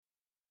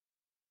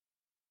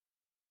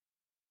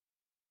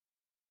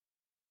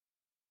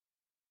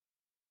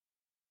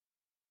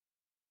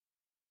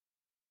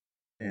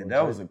Yeah,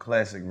 that was a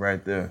classic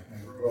right there.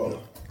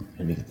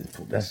 Let me get this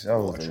food. That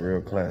was a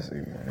real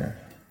classic, man.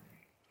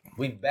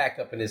 We back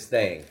up in this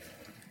thing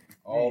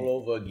all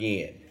over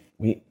again.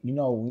 We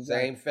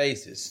Same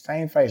faces.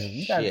 Same faces.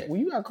 You Shit.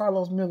 got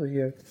Karlous Miller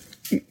here.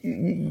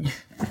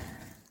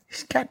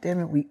 God damn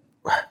it,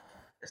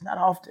 it's not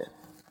often.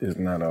 It's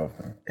not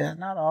often. It's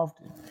not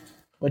often.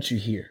 But you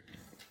hear.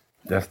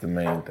 That's the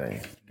main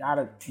thing.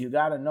 You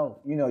gotta know.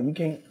 You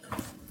can't.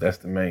 That's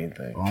the main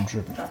thing. Oh, I'm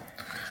tripping.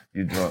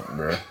 You drunk,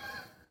 bro.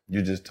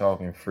 You just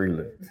talking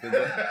freely.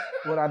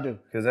 What I do?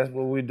 Because that's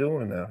what we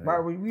doing now.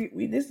 Bro,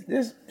 we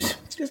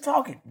just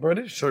talking. Bro,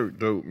 this shirt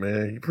dope,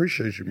 man.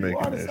 Appreciate you making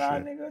that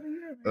side shit. nigga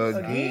of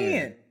the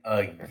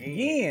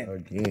year.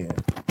 Again.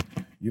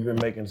 You've been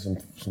making some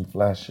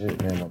fly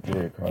shit, man. My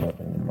beard caught up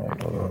in the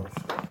mic. Hold on.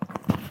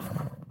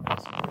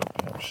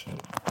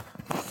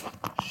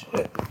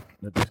 Shit.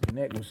 But this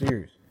connect was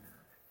serious.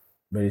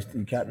 But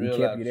it kept you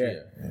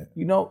there.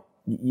 Yeah.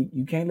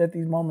 You can't let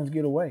these moments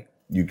get away.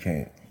 You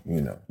can't,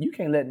 You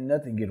can't let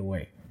nothing get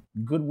away.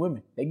 Good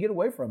women, they get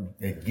away from you.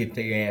 They get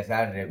their ass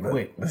out of there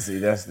quick. See,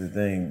 that's the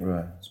thing,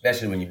 bro.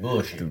 Especially when you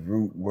bullshit. The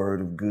root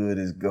word of good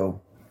is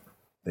go.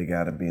 They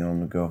gotta be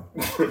on the go.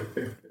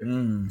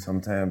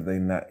 Sometimes they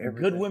not.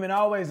 Good women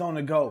always on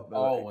the go.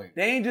 Always.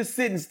 They ain't just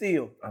sitting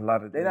still.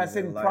 They're not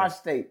sitting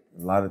prostrate.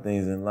 A lot of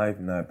things in life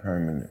not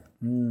permanent.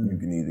 You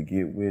can either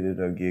get with it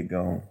or get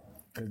gone.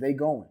 Cause they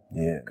going.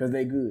 Yeah. Cause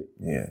they good.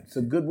 Yeah.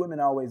 So good women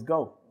always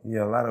go.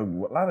 Yeah, a lot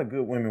of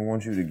good women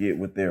want you to get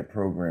with their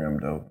program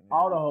though.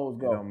 All the hoes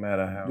go. It don't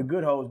matter the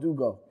good hoes do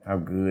go. how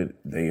good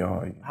they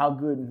are. How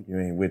good? You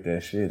ain't with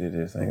that shit, it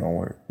just ain't gonna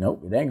work.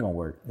 Nope, it ain't gonna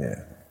work. Yeah.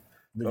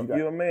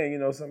 You're a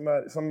man,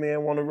 some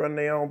men want to run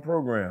their own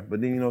program,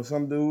 but then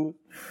some dudes,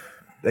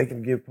 they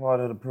can get part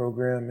of the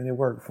program and it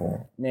work for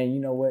them. Man, you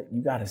know what?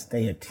 You gotta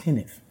stay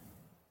attentive.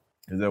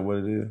 Is that what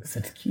it is?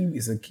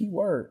 It's a key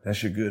word.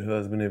 That's your good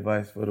husband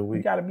advice for the You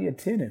week. gotta be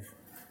attentive.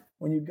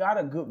 When you got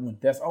a good one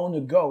that's on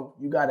the go,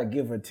 you gotta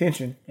give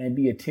attention and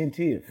be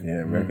attentive.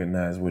 Yeah,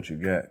 recognize what you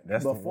got.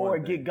 That's the Before one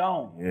it thing. get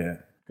gone. Yeah.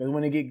 Because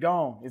when it get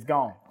gone, it's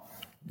gone.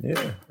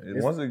 Yeah.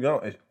 Once it's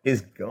gone,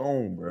 it's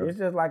gone, bro. It's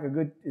just like a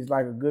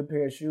good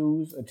pair of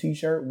shoes, a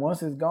t-shirt.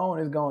 Once it's gone,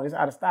 it's gone. It's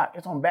out of stock.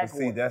 It's on back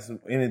See, order. that's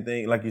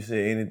anything, like you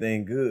said,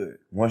 anything good.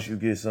 Once you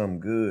get something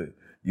good,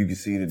 you can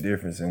see the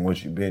difference in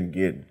what you've been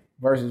getting.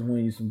 Versus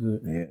when you some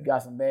good. Yeah. You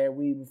got some bad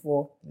weed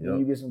before. Then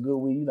you get some good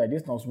weed. You like,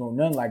 this don't smoke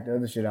nothing like the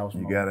other shit I was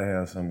smoking. You gotta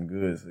have something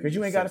good. Because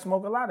you ain't got to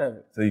smoke a lot of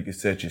it. So you can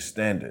set your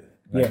standard.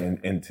 Yeah.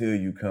 Until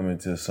you come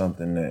into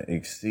something that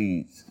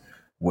exceeds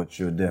what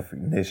your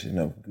definition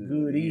of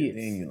good is.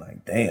 Then you're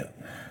like, damn,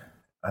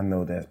 I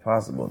know that's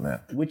possible now.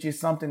 Which is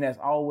something that's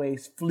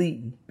always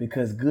fleeting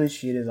because good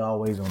shit is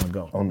always on the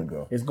go. On the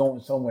go. It's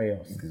going somewhere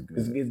else.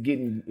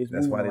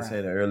 That's why they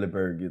say the early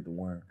bird get the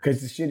worm.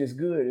 Because the shit is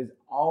good. It's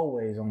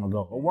always on the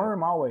go. A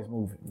worm always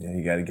moving. Yeah,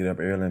 you got to get up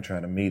early and try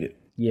to meet it.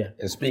 Yeah.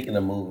 And speaking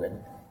of moving,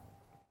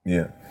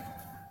 Yeah.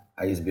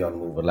 I used to be on the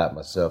move a lot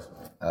myself.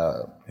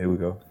 Here we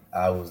go.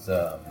 I was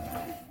a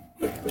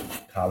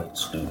college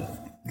student.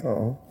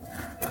 Uh-oh.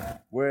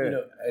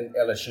 Where? In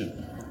LSU.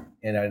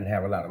 And I didn't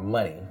have a lot of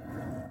money.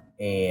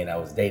 And I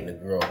was dating a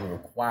girl who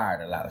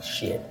required a lot of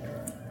shit.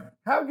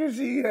 How can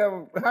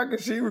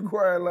she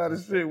require a lot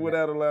of shit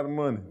without a lot of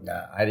money?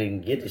 Nah, I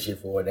didn't get the shit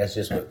for her. That's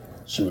just what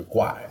she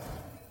required.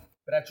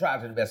 But I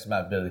tried to the best of my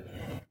ability.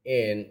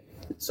 And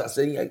so I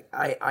said, yeah,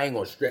 I ain't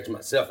gonna stretch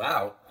myself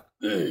out.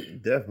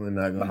 Definitely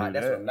not gonna do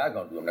That's that. what I'm not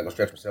gonna do. I'm not gonna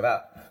stretch myself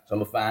out. So I'm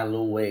gonna find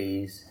little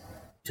ways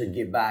to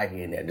get by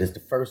here and there. This is the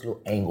first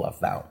little angle I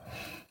found.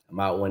 I'm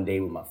out one day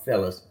with my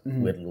fellas.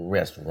 We're at a little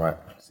restaurant.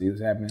 See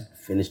what's happening?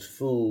 Finished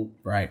food.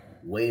 Right.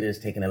 Waiter's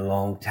taking a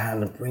long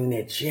time to bring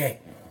that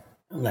check.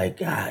 I'm like,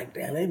 God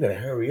damn, they better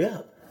hurry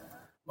up.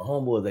 My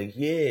homeboy's like,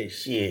 yeah,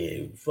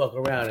 shit, fuck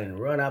around and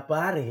run up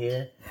out of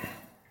here.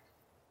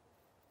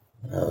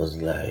 I was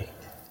like,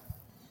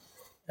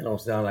 that don't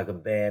sound like a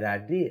bad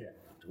idea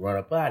to run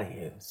up out of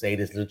here and say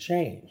this little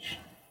change.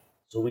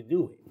 So we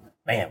do it.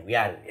 Bam, we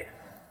out of there.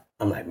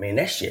 I'm like, man,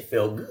 that shit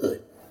felt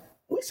good.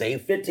 We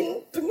saved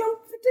 15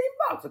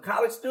 bucks. A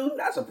college student,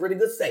 that's a pretty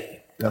good save.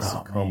 That's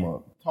a come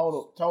up.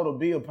 Total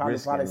bill probably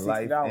Risking $60.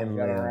 life and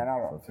Got limb ran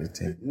out. for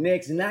 15.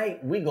 Next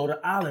night, we go to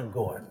Olive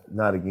Garden.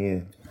 Not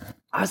again.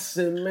 I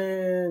said,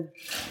 man,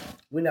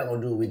 we're not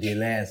gonna do what we did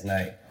last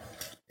night.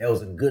 That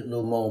was a good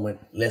little moment.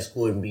 Let's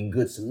go and be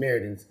good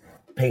Samaritans.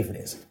 Pay for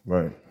this.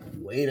 Right.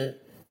 Waiter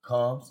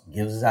comes,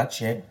 gives us our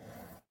check,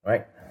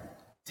 right?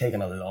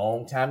 Taking a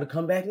long time to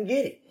come back and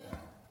get it.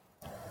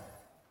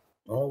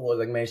 My homeboy was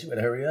like, man, she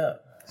better hurry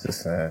up. It's a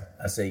sign.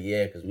 I said,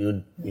 yeah, because we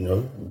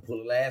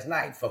pulled it last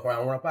night. Fuck around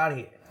and run up out of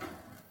here.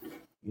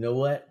 You know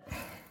what?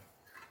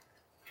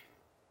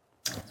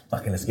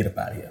 Fucking let's get up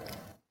out of here.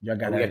 Y'all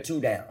got We got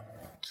 2 down.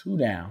 2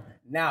 down.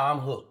 Now I'm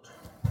hooked.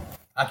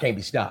 I can't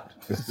be stopped.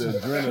 It's the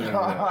adrenaline.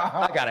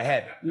 I gotta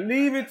have it.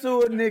 Leave it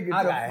to a nigga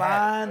I to gotta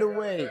find a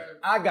way.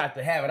 I got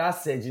to have it. I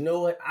said, you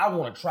know what? I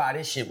want to try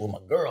this shit with my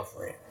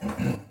girlfriend.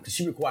 Because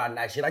she required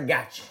nice shit. I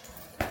got you.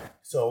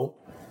 So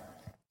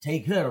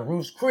take her to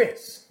Ruth's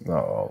Chris.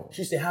 No.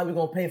 She said, how we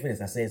gonna pay for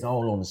this? I said, it's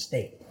all on the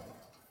state.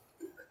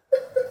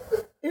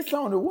 It's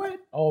on the what?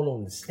 All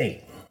on the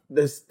state.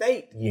 The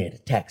state. Yeah, the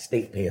tax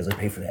state payers will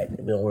pay for that.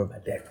 We don't worry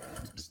about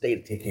that. The state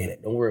will take care of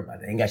that. Don't worry about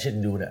that. Ain't got shit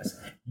to do with us.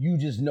 You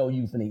just know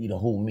you finna eat a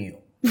whole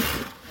meal.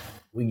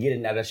 We get it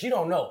now that she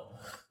don't know.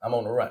 I'm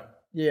on the run.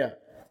 Yeah.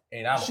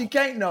 And She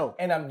can't know.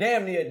 And I'm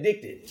damn near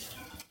addicted.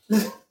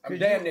 I'm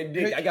damn near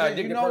addicted. I got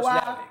addicted you know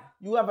personality. Why?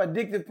 You have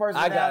addictive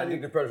personality. I got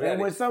addictive personality.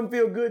 And when something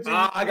feel good to you,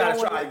 I gotta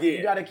try again.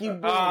 You gotta keep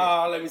doing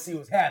it. Let me see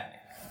what's happening.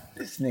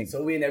 This nigga.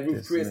 So we in that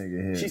Ruth Chris.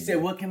 She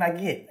said, what can I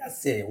get? I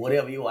said,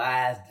 whatever your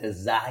eyes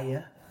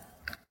desire.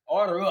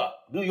 Order up.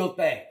 Do your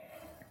thing.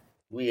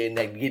 We in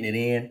there getting it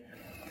in.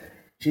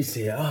 She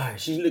said, all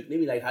right. She looked at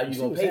me like, how you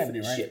gonna pay for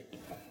this shit?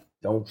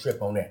 Don't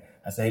trip on that.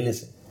 I say, hey,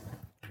 listen,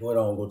 go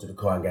on, go to the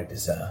car. I got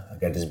this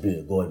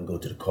bill. Go ahead and go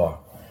to the car.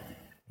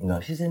 You know,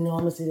 she said, no, I'm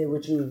gonna sit there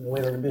with you and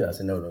wait on the bill. I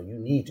said, no, you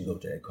need to go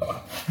to that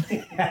car.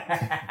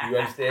 You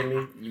understand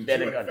me? You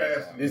better go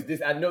there.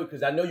 This I know,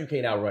 because I know you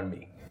can't outrun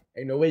me.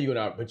 Ain't no way you're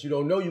gonna out, but you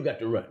don't know you got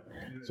to run.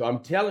 So I'm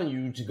telling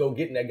you to go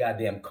get in that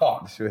goddamn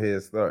car. It's your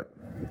head start.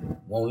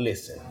 Won't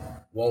listen,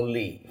 won't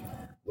leave.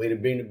 Way to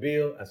bring the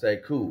bill. I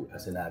said, cool. I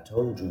said, now I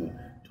told you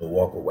to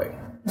walk away.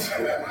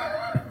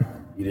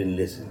 You didn't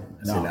listen.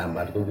 I said, now I'm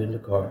about to go get in the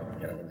car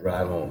and I'm gonna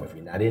drive home. If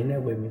you're not in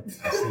there with me,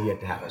 I'll see you at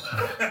the house.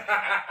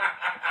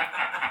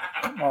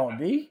 Come on,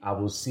 D. I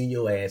will see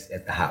your ass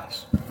at the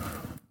house.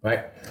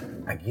 Right?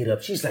 I get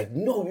up. She's like,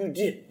 no, you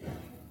didn't.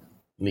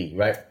 Me,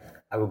 right?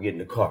 I go get in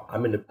the car.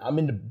 I'm in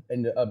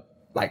the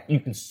like you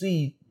can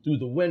see through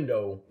the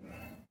window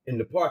in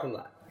the parking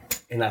lot.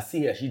 And I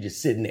see her, she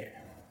just sitting there.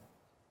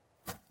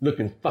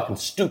 Looking fucking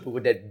stupid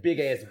with that big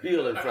ass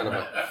bill in front of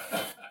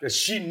her. That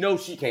she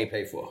knows she can't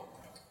pay for.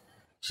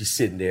 She's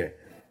sitting there.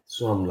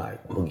 So I'm like,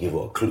 I'm gonna give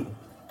her a clue.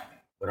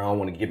 But I don't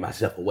wanna give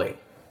myself away.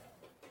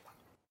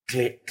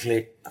 Click,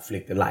 click, I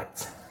flick the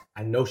lights.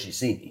 I know she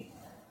see me.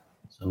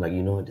 So I'm like,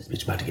 you know what, this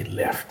bitch about to get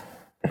left.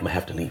 I'm gonna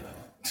have to leave her.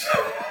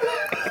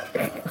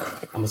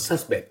 I'm a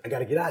suspect. I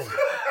gotta get out of here.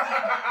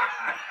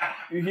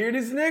 You hear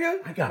this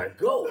nigga? I gotta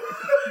go.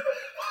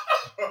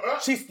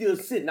 She's still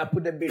sitting. I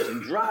put that bitch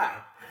in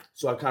drive.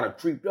 So I kind of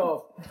creeped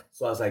off.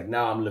 So I was like,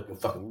 now I'm looking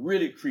fucking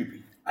really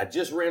creepy. I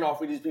just ran off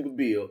with these people's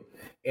bill,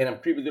 and I'm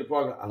creeping to the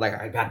park. I'm like,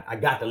 I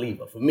got to leave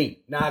her for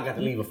me. Now I got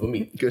to leave her for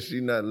me. Because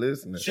she's not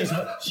listening. She's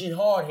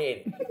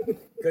hard-headed.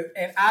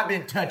 And I've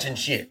been touching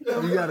shit.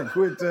 You gotta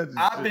quit touching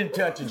I've been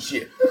touching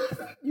shit.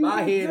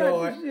 My head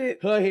hard,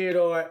 her head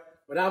hard,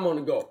 but I'm on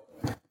the go.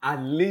 I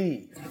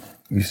leave.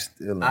 You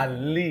still I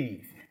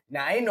leave.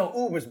 Now, ain't no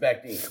Ubers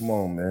back then. Come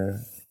on,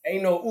 man.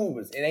 Ain't no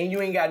Ubers. And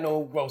you ain't got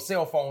no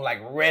cell phone like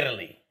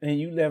readily. And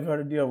you left her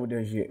to deal with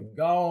that shit.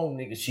 Gone,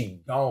 nigga.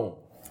 She gone.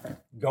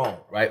 Gone,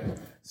 right?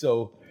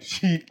 So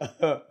she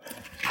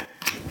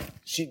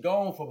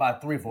gone for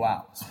about 3 or 4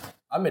 hours.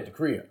 I'm at the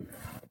crib.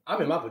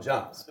 I'm in my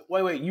pajamas.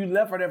 Wait, you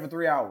left her there for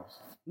 3 hours?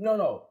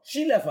 No.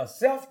 She left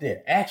herself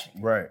there,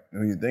 actually. Right.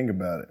 When you think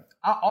about it.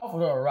 I offered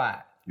her a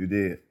ride. You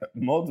did.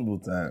 Multiple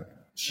times.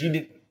 She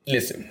did.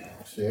 Listen.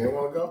 She didn't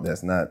want to go?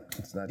 It's not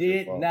Did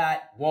your fault.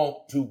 not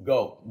want to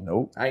go.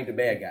 Nope. I ain't the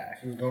bad guy.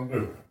 She was going to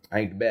do. I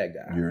ain't the bad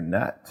guy. You're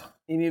not.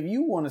 And if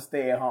you want to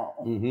stay at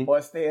home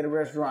or stay at a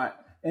restaurant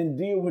and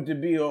deal with the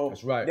bill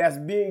That's right. that's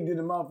big to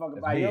the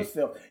motherfucker by big.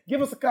 yourself,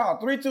 give us a call.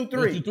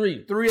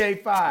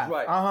 323-385. That's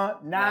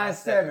right.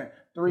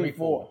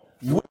 9734.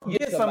 We'll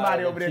get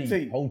somebody over there to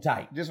you. Hold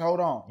tight. Just hold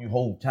on. You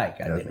hold tight,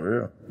 That's goddamn.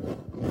 real.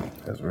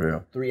 That's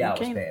real. 3 hours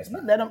Can't- passed you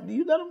by. let them, do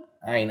you let them?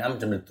 I'm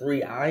to the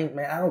 3. I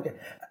don't care.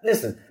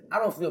 Listen, I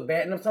don't feel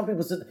bad. And some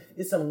people,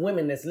 there's some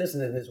women that's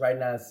listening to this right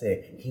now and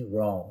say, he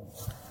wrong.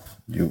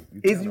 You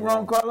Is he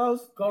wrong,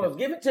 Karlous? Carlos,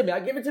 give it to me.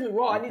 Give it to me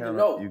raw. I need to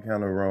know. You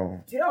kind of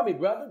wrong. Tell me,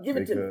 brother. Give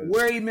it to me.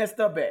 Where he messed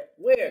up at?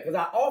 Where? Because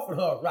I offered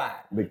her a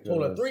ride.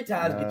 Told her Because, 3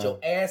 times, get your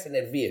ass in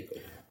that vehicle.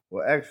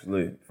 Well,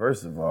 actually,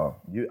 first of all,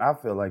 I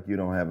feel like you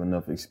don't have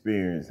enough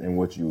experience in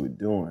what you were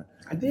doing.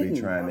 I didn't. Be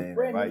trying I to was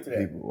brand new invite to that.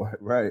 people,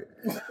 right?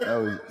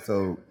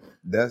 So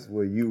that's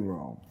where you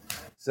wrong.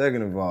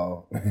 Second of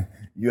all,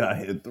 you out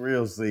here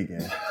thrill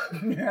seeking,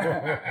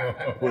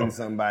 putting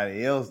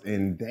somebody else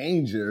in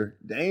danger.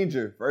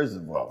 Danger, first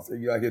of all. So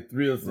you out here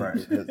thrill Right.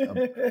 Because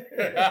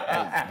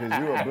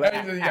you're a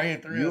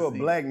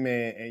black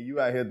man and you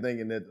out here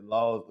thinking that the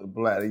laws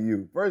apply to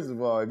you. First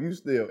of all, if you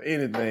steal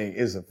anything,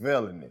 it's a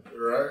felony.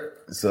 Right.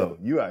 So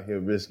you out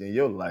here risking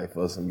your life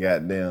for some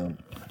goddamn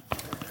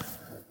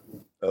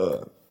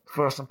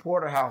For some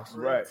porterhouse.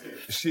 right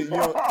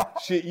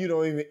shit you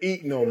don't even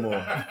eat no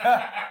more.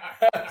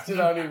 She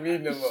don't even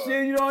eat no more.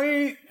 Shit you don't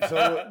eat.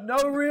 So No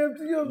rib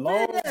to your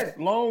big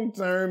long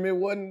term, it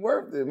wasn't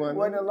worth it, man. It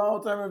wasn't a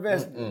long-term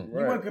investment. You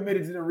right. weren't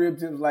committed to the rib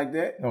tips like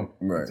that.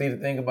 Right. See, the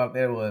thing about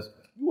that was,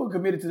 You weren't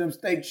committed to them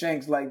steak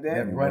shanks like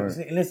that. right.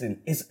 See,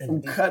 listen, it's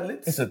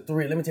cutlets. It's a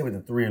thrill. Let me tell you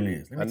what the thrill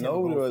is. I know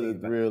what the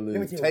thrill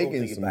is.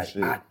 Taking some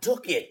shit. I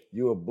took it.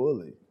 You a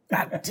bully.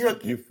 I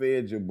took You it.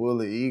 fed your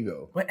bully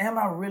ego. But am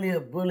I really a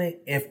bully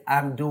if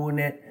I'm doing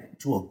that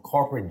to a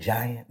corporate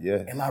giant?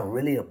 Yes. Am I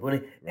really a bully?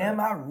 Right. Am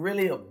I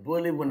really a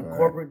bully when a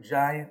corporate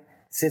giant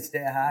sits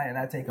that high and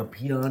I take a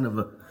peon of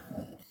a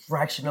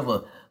fraction of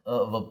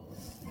a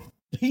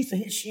piece of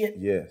his shit?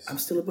 Yes. I'm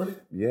still a bully?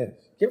 Yes.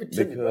 Give it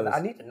to me, brother.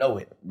 I need to know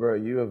it. Bro,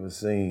 you ever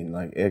seen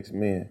like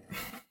X-Men?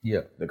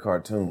 Yeah. The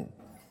cartoon.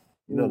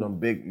 You know them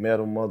big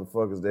metal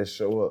motherfuckers that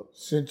show up?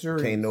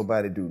 Centurions. Can't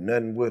nobody do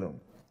nothing with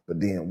them. But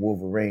then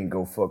Wolverine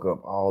go fuck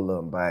up all of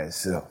them by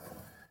itself.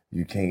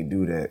 You can't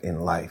do that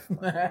in life.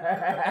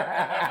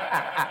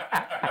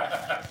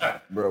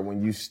 Bro,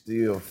 when you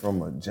steal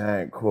from a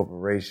giant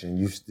corporation,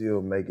 you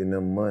still making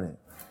them money.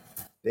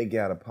 They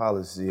got a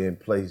policy in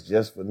place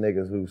just for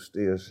niggas who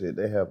steal shit.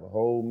 They have a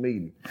whole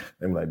meeting.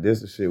 They be like,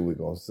 this is shit we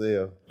gonna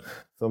sell.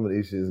 Some of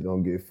this shit is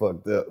gonna get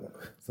fucked up.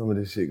 Some of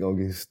this shit gonna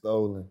get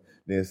stolen.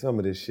 Then some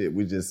of this shit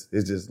it's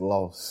just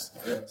lost.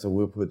 So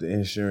we'll put the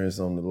insurance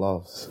on the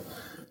loss.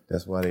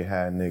 That's why they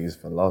hire niggas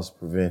for loss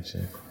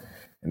prevention.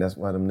 And that's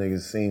why them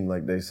niggas seem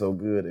like they so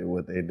good at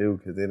what they do,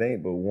 because it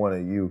ain't but one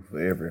of you for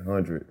every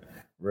 100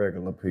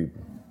 regular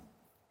people.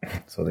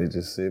 So they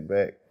just sit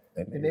back.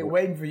 And they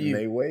waiting for you.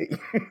 And they wait.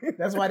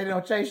 That's why they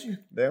don't chase you.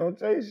 They don't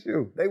chase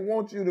you. They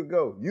want you to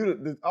go.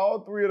 All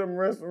three of them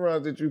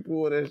restaurants that you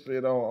pull that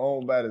shit on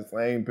owned by the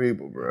same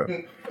people, bro.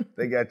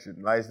 They got your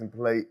license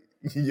plate.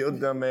 Your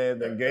dumb ass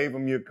done gave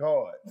them your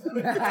card. You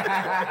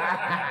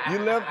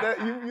left that.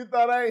 You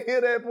thought I ain't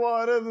hear that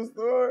part of the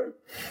story,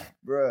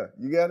 bruh.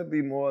 You got to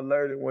be more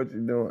alert in what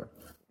you're doing.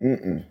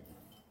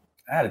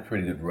 I had a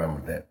pretty good run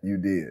with that. You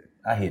did.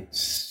 I hit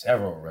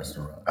several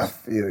restaurants. I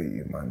feel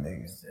you, my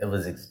nigga. It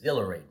was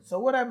exhilarating. So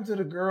what happened to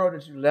the girl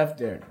that you left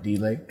there,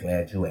 D-Lay?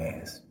 Glad you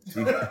asked.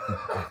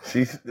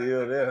 She's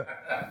still there.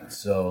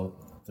 So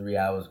 3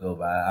 hours go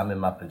by. I'm in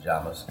my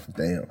pajamas.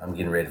 Damn. I'm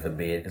getting ready for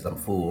bed because I'm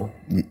full.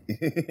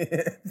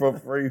 For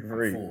free.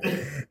 Full.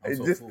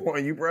 At this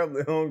point, you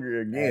probably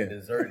hungry again.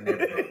 Dessert and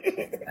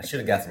everything. I should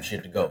have got some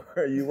shit to go.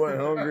 You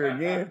wasn't hungry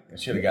again? I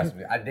should have got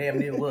some. I damn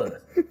near was.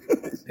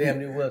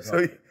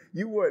 So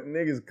you what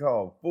niggas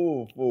call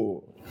full.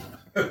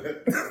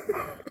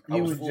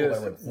 You was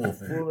just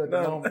full at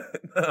the moment.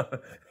 No.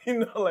 You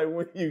know, like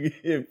when you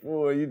get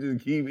full, you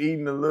just keep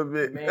eating a little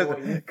bit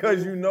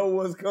because you know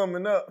what's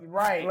coming up.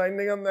 Right. Like,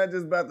 nigga, I'm not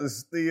just about to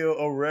steal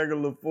a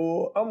regular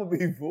full. I'm going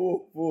to be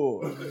full.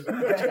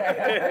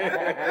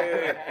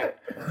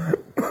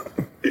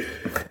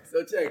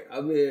 So check,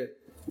 I'm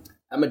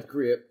at the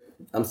crib.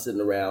 I'm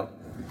sitting around.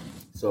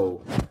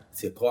 So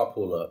see a car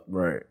pull up.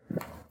 Right.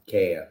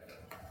 Cab.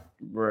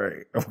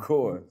 Right. Of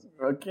course.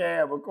 A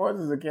cab. Of course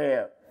it's a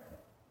cab.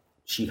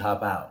 She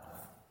hop out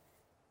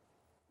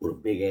with a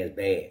big ass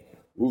bag,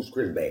 Ruth's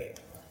Chris bag.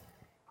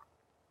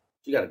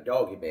 She got a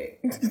doggy bag.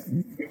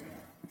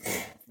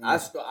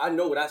 I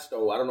know what I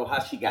stole. I don't know how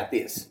she got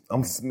this.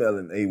 I'm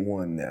smelling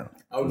A1 now.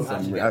 I don't know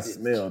how she got this. I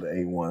smell the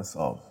A1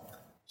 sauce.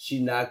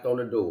 She knocked on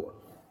the door.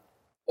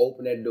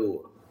 Open that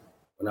door.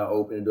 When I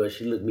opened the door,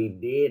 she looked me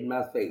dead in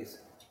my face.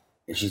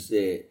 And she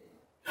said,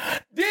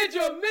 "Did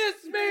you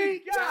miss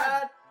me?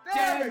 God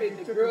damn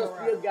it." The girl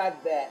still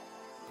got that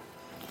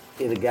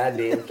in the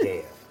goddamn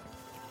cab.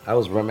 I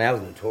was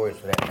notorious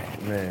for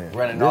that, man.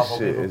 Running this off on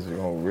shit people. is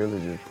gonna really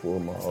just pull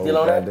my whole Still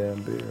on that?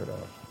 goddamn beard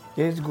off.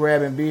 It's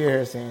grabbing beer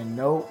here saying,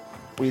 nope,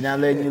 we not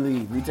letting you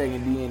leave. We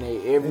taking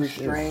DNA every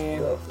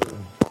strand. Let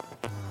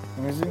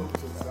me see.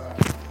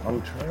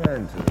 I'm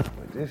trying to,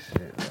 but this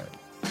shit, like,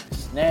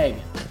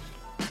 Snagging.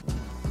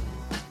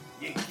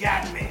 You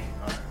got me.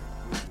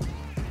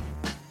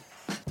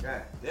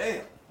 God damn.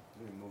 Let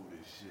me move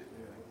this shit,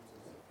 man.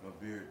 My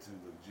beard too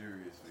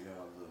luxurious for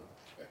y'all look.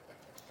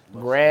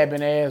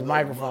 Grabbing ass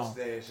microphone.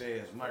 Mustache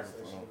ass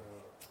microphone.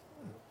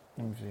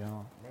 Let me see, huh?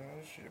 Man,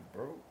 this shit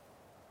broke.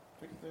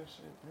 Fix that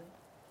shit, bro.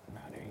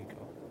 Nah, there you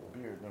go.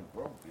 Beard done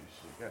broke this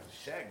shit. Got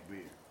the Shaq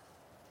beard.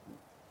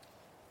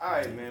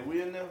 Alright, man,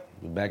 we in there?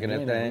 We back in that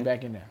We thing?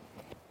 back in there.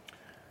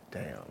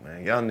 Damn,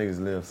 man. Y'all niggas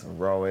live some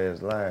raw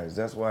ass lives.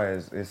 That's why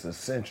it's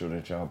essential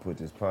that y'all put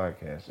this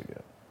podcast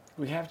together.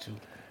 We have to.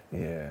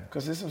 Yeah.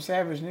 Because there's some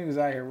savage niggas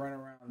out here running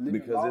around living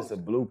Because lost. it's a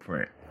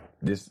blueprint.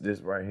 This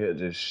right here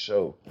just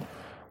show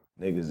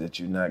niggas that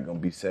you're not gonna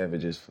be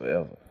savages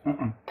forever.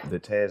 The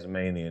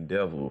Tasmanian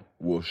devil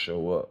will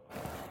show up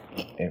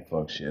and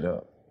fuck shit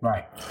up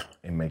Right.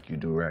 and make you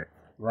do right.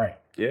 Right.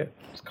 Yeah.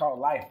 It's called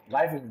life.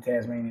 Life is the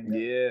Tasmanian devil.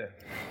 Yeah.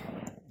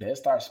 They'll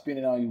start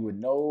spinning on you with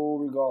no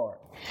regard.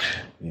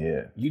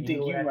 Yeah. You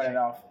think you run it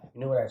off.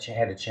 You know what I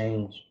had to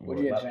change What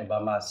you had to change?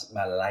 about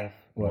my life?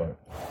 What?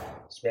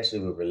 Especially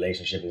with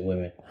relationship with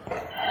women.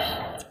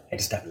 I had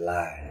to stop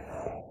lying.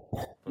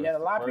 You had a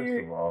lie First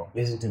period? of all,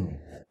 Listen to me.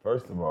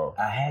 I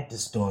I had to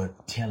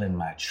start telling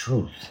my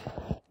truth.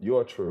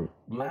 your truth.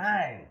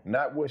 Mine.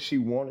 Not what she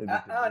wanted it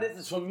to be. This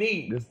is for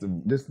me.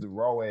 This the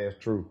raw ass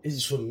truth. This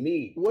is for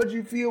me. What'd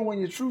you feel when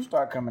your truth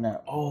started coming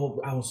out? Oh,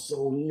 I was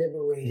so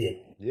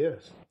liberated.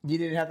 Yes. You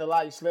didn't have to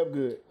lie, you slept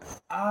good.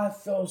 I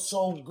felt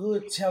so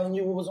good telling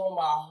you what was on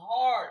my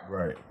heart.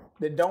 Right.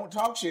 The don't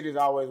talk shit is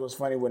always what's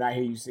funny when I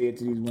hear you say it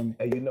to these women.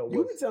 And you know You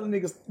what? be telling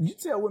niggas, you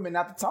tell women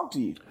not to talk to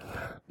you.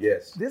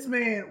 Yes. This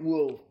man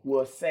will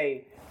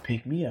say,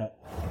 pick me up,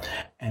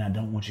 and I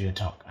don't want you to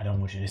talk. I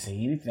don't want you to say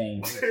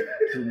anything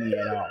to me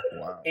at all.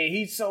 Wow. And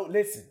he's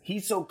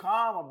so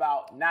calm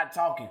about not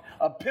talking.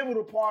 A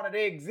pivotal part of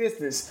their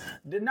existence.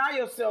 Deny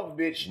yourself,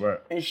 bitch, Right.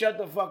 and shut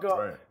the fuck up.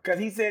 Right. Because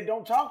he said,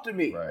 don't talk to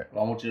me. Right.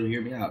 Well, I want you to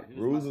hear me out.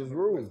 Rules is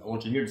rules. I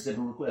want you to hear the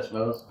simple request,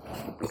 fellas.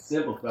 It's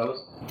simple, fellas.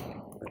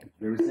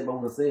 Very simple.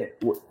 I'm gonna say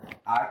it.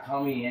 I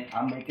come in,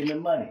 I'm making the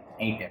money.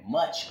 Ain't that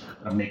much,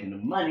 but I'm making the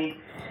money.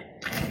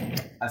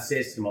 I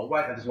says to my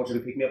wife, I just want you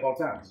to pick me up all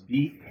the time. Just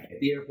be at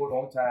the airport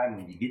all the time.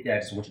 When you get there, I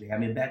just want you to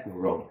have me a backwood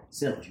roll.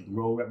 Simple. You can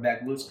roll right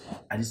backwards.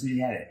 I just need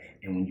to have it.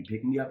 And when you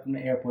pick me up from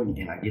the airport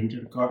and I get into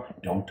the car,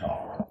 don't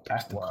talk.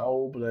 That's the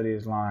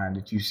cold-blooded line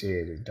that you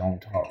said is don't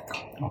talk.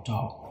 Don't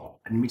talk.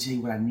 And let me tell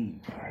you what I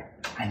need.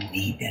 I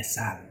need that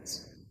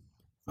silence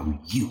from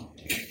you.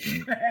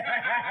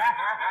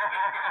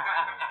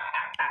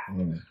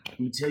 Let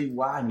me tell you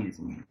why I need it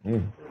from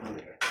you.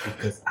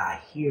 Because I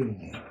hear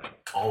you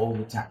all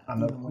the time.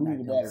 Even when I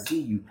don't see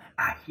you,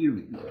 I hear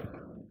you.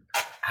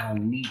 I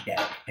don't need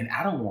that. And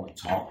I don't want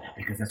to talk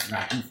because that's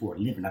what I do for a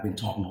living. I've been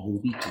talking the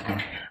whole week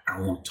today. I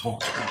don't want to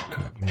talk.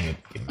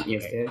 You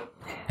understand?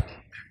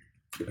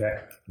 You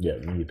pack? Yeah,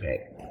 you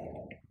pack.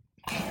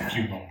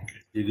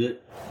 You good?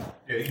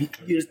 Yeah.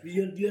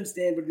 You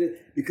understand?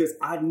 Because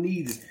I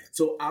need it.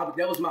 So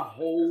that was my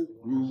whole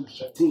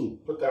routine.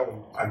 Put that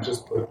one. I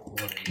just put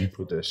one in. You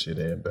put that shit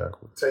in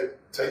backwards.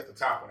 Take the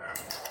top one out.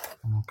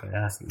 Okay,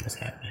 I see what's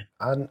happening.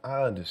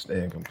 I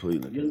understand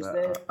completely. You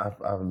understand?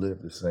 I've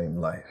lived the same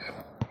life.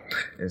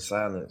 In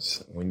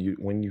silence, when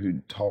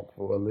you talk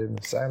for a living,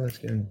 silence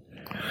can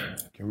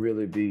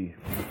really be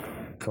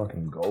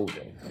fucking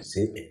golden.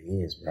 It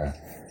is, bro.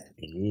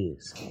 It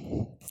is.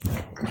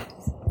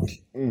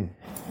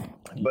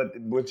 But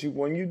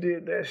when you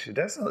did that shit,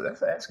 that's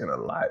asking a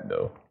lot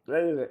though.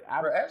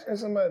 Asking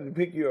somebody to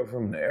pick you up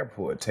from the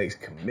airport takes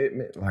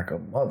commitment like a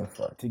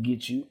motherfucker. To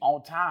get you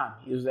on time.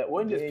 It was that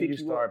wasn't just Then pick you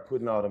you start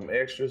putting all them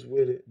extras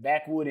with it.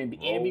 backwood and be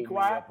Roll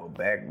quiet. up a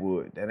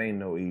backwood. That ain't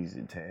no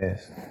easy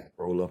task.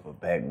 Roll up a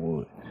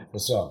backwood.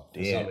 What's up?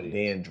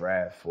 Then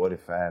drive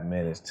 45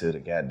 minutes to the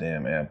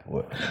goddamn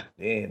airport.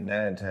 Then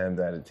 9 times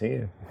out of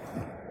 10,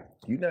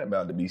 you're not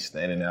about to be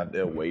standing out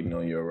there waiting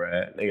on your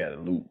ride. They got to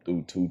loop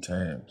through 2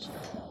 times.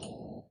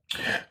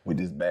 With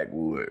this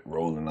backwood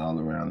rolling all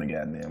around the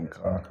goddamn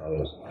car.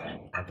 Karlous,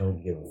 I don't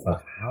give a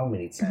fuck how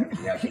many times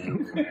you have to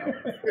move now.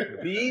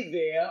 Be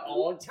there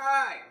on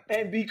time.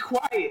 And be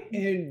quiet.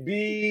 And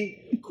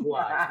be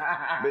quiet.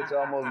 Bitch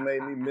almost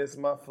made me miss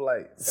my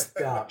flight.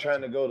 Stop.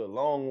 Trying to go the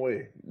long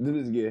way.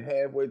 This get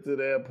halfway to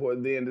the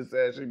airport, then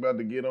decide she about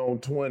to get on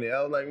 20.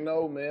 I was like,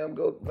 no, ma'am,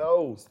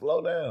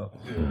 slow down.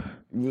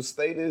 You will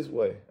stay this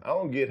way. I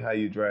don't get how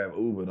you drive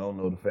Uber, don't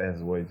know the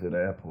fastest way to the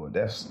airport.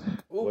 That's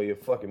where your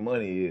fucking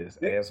money is,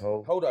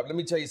 asshole. Hold up, let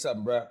me tell you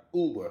something, bro.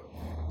 Uber.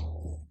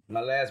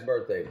 My last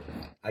birthday,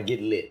 I get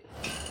lit.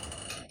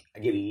 I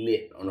get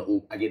lit on the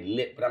Uber. I get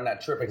lit, but I'm not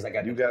tripping because I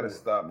got. You gotta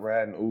stop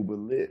riding Uber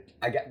lit.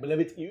 But let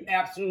me tell you,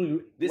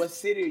 absolutely. What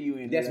city are you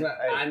in? That's not.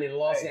 I'm in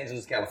Los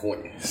Angeles,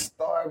 California.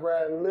 Start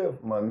riding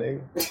Lyft, my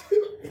nigga.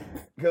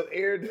 Because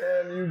every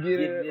time you get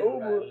in an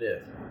Uber,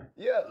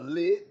 yeah,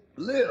 Lyft.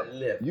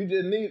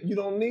 You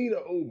don't need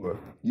an Uber.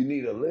 You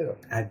need a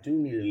Lyft. I do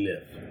need a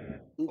lift.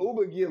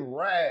 Uber give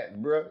rides,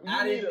 bro.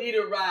 I didn't need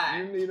a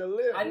ride. You need a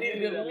Lyft. I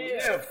needed a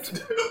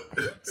lift.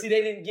 See,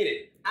 they didn't get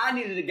it. I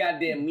needed a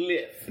goddamn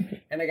lift.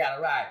 And I got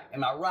a ride. And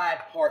my ride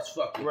parts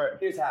fucked me. Right.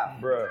 Here's how.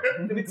 Bro.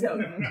 Let me tell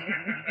you.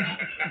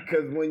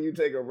 Because when you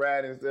take a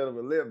ride instead of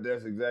a Lyft,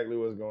 that's exactly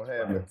what's going to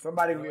happen.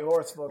 Somebody gonna be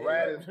horse fucking.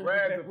 Rides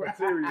are for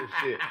serious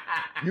shit.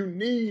 You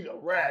need a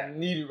ride. I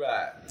need a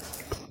ride.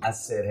 I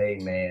said, hey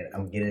man,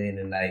 I'm getting in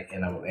tonight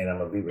and I'm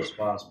gonna be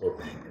responsible.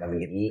 And I'm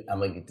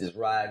gonna get this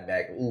ride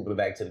back, Uber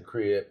back to the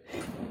crib.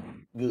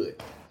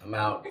 Good. I'm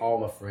out, all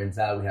my friends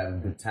out, we having a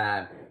good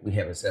time. We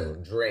having several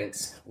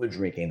drinks. We're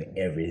drinking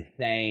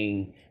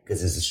everything.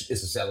 Because it's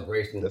a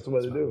celebration. That's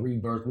what they do.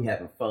 Rebirth, we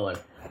having fun.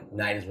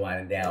 Night is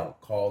winding down.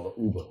 Call the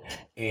Uber.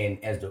 And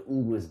as the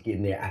Uber is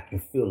getting there, I can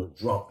feel the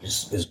drunk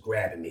is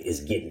grabbing me.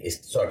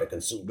 It's starting to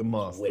consume. The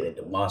monster. Winning.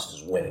 The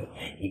monster's winning.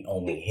 He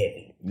on me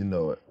heavy. You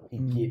know it. He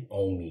get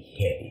on me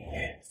heavy.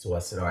 So I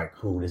said, all right,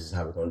 cool, this is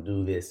how we're gonna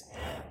do this.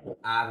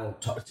 I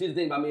don't talk. See the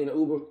thing about me in the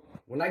Uber,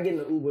 when I get in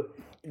the Uber,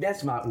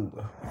 that's my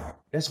Uber.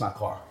 That's my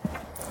car.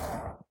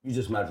 You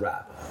just my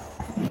driver.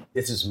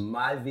 This is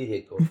my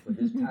vehicle for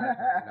this time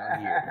out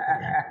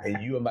here.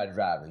 And you are my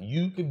driver.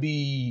 You could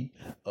be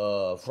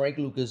Frank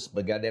Lucas,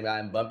 but goddamn,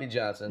 I'm Bumpy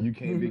Johnson. You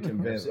can't be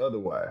convinced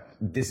otherwise.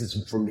 This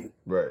is for me.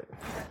 Right.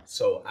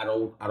 So I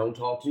don't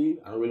talk to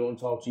you. I don't really want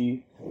to talk to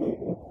you.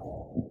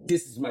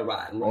 This is my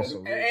ride.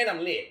 Also, and I'm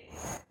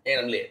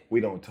lit.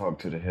 We don't talk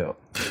to the help.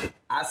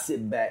 I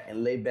sit back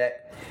and lay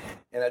back,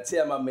 and I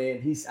tell my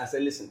man, I say,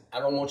 listen, I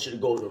don't want you to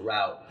go the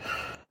route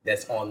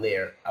that's on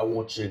there. I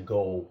want you to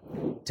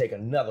go take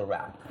another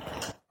route.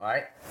 All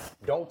right?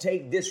 Don't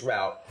take this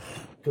route,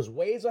 because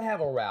Waze will have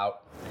a route,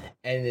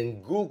 And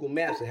then Google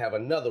Maps will have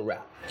another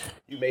route.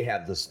 You may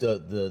have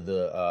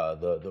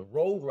the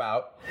road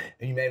route,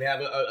 and you may have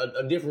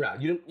a different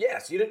route. You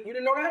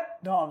didn't know that?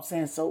 No, I'm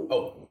saying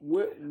so.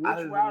 Which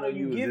route are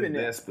you giving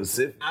them? That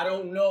specific. I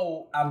don't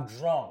know. I'm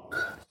drunk.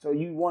 So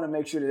you want to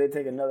make sure that they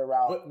take another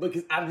route? But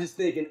because I'm just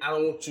thinking, I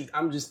don't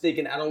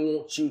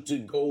want you to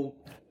go.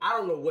 I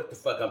don't know what the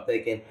fuck I'm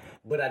thinking,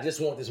 but I just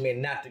want this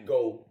man not to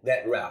go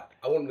that route.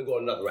 I want him to go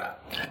another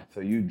route. So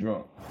you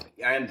drunk.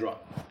 I am drunk.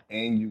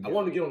 And I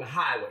want him to get on the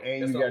highway.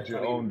 And That's you all got I'm your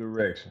telling own you.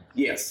 direction.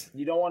 Yes.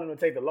 You don't want them to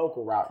take the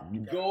local route.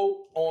 You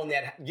go on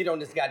that, get on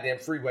this goddamn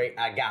freeway.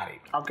 I got it.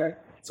 Okay.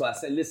 So I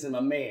said, listen, my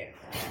man,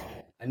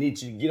 I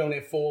need you to get on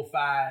that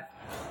 405,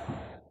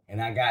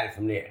 and I got it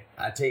from there.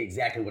 I'll tell you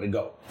exactly where to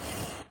go.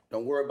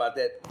 Don't worry about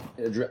that.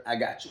 I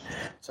got you.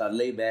 So I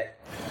lay back.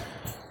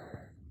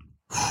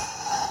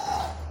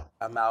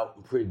 I'm out.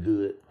 I'm pretty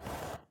good.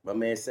 My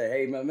man said,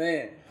 hey, my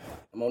man,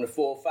 I'm on the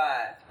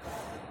 405.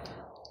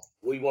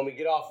 Where you want me to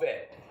get off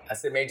at? I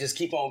said, man, just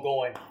keep on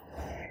going.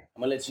 I'm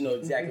going to let you know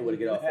exactly where to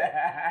get off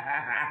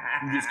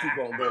at. You just keep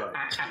on going.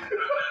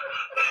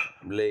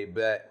 I'm laid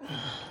back.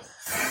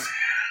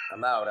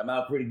 I'm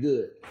out pretty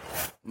good.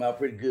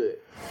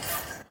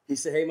 He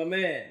said, hey, my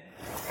man.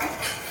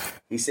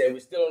 He said, we're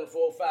still on the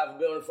 405. We've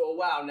been on it for a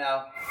while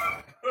now.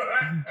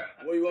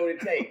 What do you want me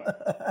to take?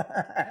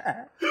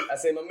 I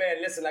said, my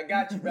man, listen, I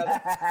got you,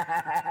 brother.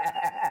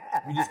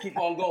 You just keep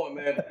on going,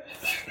 man.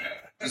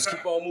 Just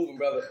keep on moving,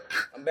 brother.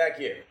 I'm back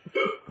here.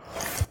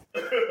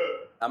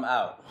 I'm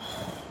out.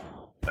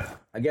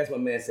 I guess my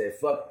man said,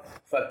 fuck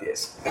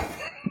this.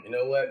 You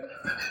know what?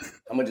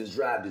 I'm gonna just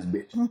drive this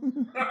bitch.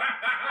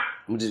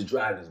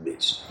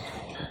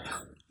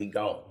 He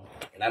gone.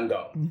 And I'm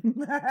gone. We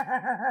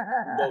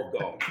both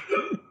gone.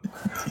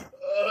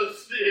 Oh,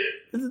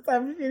 shit. This is the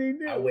type of shit he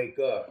do. I wake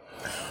up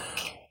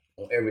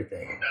on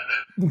everything.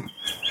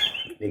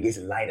 Nigga, it's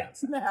light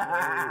outside.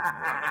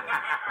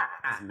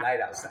 It's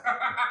light outside.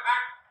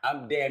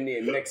 I'm damn near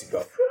in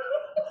Mexico.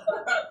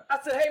 I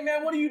said, hey,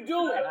 man, what are you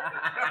doing?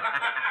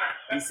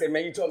 He said,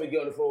 man, you told me to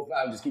get on the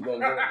 405 just keep on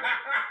going.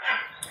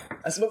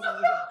 I said,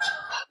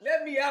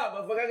 let me out,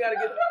 motherfucker. I gotta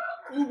get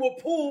Uber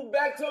pool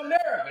back to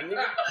America,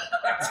 nigga.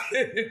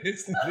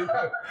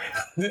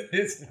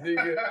 This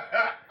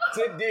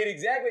nigga did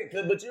exactly,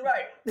 but you're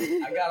right.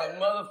 I got a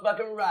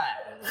motherfucking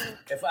ride.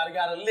 If I'd have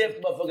got a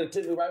lift, motherfucker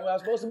took me right where I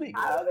was supposed to be.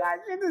 I don't got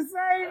shit to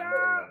say,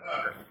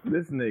 dog.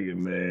 This nigga,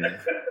 man.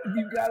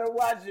 You gotta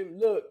watch him.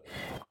 Look,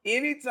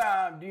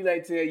 anytime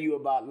D-Lay tell you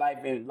about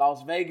life in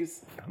Las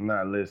Vegas, I'm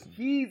not listening.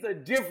 he's a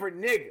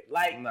different nigga.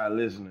 Like I'm not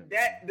listening.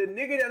 that, the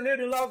nigga that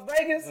lived in Las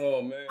Vegas.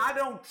 Oh, man. I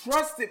don't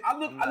trust him. I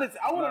went on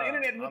the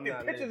internet and looked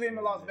at pictures of him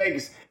in Las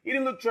Vegas. He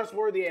didn't look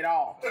trustworthy at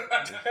all.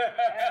 At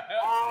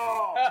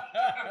all.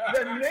 The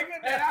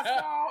nigga that I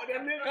saw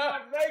that lived in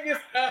Las Vegas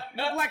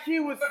looked like he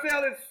was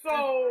selling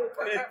soul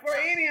for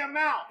any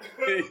amount.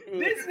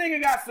 This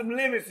nigga got some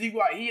limits. He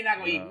not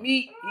gonna eat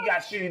meat. He got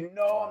shit.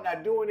 No, I'm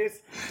not doing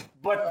this.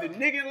 But the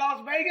nigga in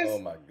Las Vegas, Oh,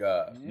 my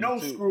God. no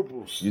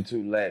scruples. You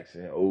too lax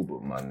in Uber,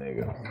 my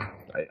nigga.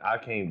 Like, I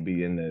can't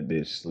be in that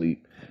bitch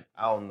sleep.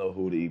 I don't know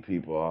who these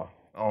people are.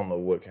 I don't know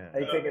what kind.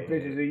 They taking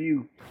pictures of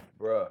you.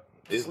 Bruh,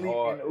 it's Sleep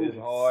hard. in It's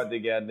Ubers. hard to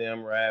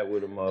goddamn ride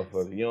with a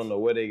motherfucker. You don't know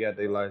where they got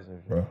their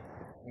license from.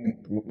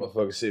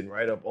 Motherfucker sitting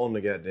right up on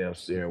the goddamn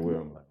steering wheel.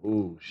 I'm like,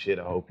 ooh, shit,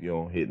 I hope you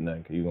don't hit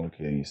nothing because you gonna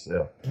kill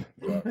yourself.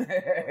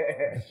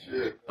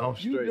 I'm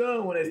straight. You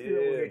done when they still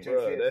gonna get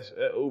your shit.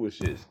 That Uber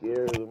shit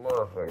scary as a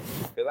motherfucker.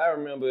 Because I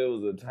remember it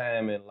was a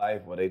time in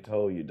life where they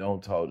told you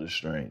don't talk to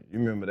strangers. You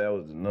remember that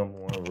was the number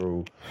one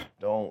rule.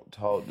 Don't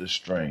talk to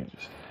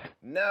strangers.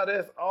 Now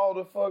that's all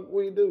the fuck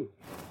we do.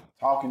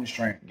 Talking to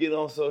strangers. Get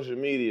on social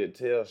media,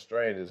 tell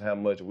strangers how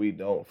much we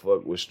don't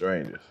fuck with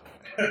strangers.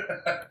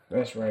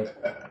 That's right.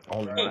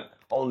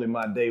 Only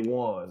my day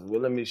ones.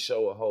 Well, let me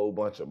show a whole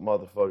bunch of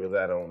motherfuckers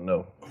I don't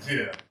know.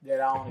 Yeah. That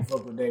I only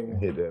fuck with day one.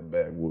 Hit that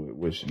backwood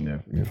with your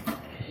nephew.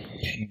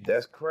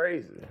 That's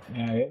crazy.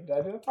 Yeah,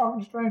 that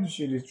talking to strangers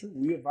shit is true.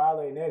 We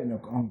violate that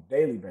on a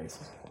daily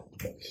basis.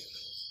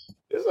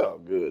 It's all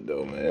good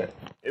though, man.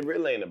 It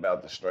really ain't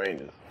about the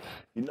strangers.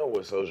 You know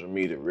what social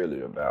media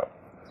really about?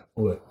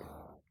 What?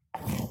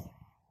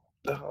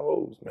 The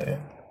hoes,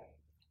 man.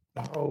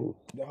 The hoes.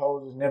 The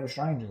hoes is never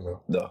strangers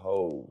though. The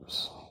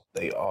hoes.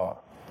 They are.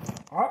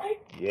 Are they?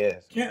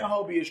 Yes. Can't a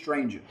hoe be a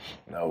stranger?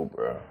 No,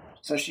 bro.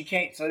 So she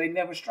can't. So they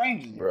never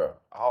strangers. Bro,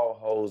 all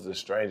hoes are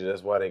strangers.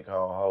 That's why they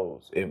call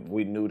hoes. If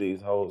we knew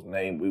these hoes'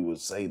 name, we would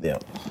say them.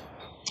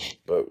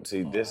 But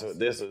see, this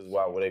is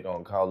why they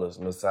gonna call us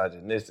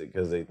misogynistic,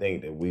 because they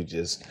think that we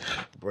just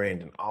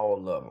branding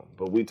all of them.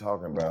 But we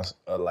talking about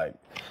like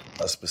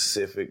a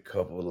specific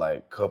couple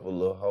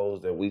of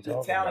hoes that we The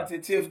talking about.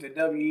 talented Tiff that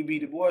W.E.B.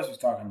 Du Bois was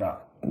talking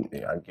about.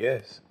 Yeah, I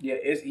guess. Yeah,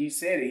 he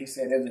said it. He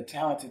said there's a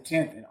talented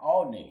 10th in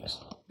all niggas.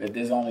 That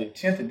there's only a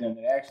 10th of them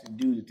that actually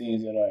do the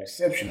things that are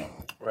exceptional.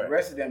 Right. The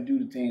rest of them do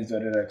the things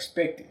that are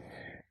expected.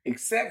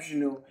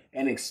 Exceptional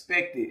and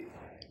expected.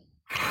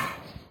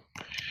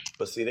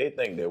 But see, they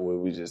think that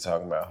when we just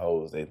talking about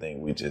hoes, they think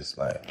we just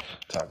like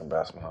talking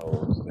about some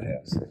hoes to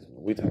have sex.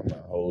 We talking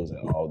about hoes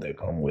and all that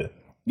come with.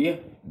 Yeah,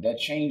 that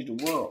changed the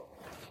world.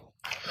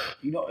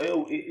 You know,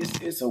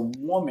 it's a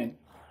woman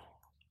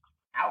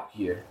out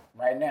here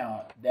right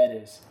now that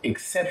is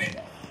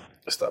exceptional.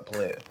 Stop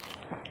playing.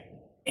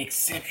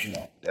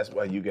 Exceptional. That's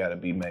why you gotta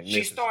be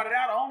magnificent. She started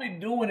out only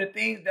doing the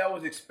things that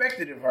was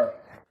expected of her.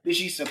 Then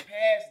she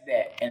surpassed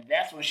that, and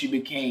that's when she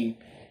became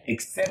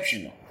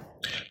exceptional.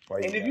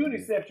 And if you're an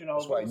exceptional,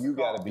 that's why you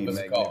gotta be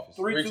magnificent.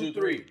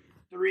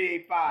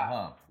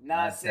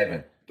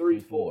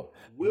 323-385-9734.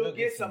 We'll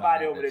get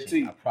somebody over there to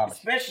you.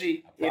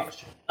 Especially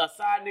if a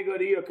side nigga of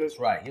the year, because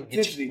Right. We'll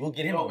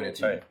get him over there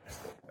to you.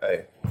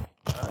 Hey,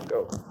 I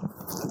go.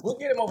 We'll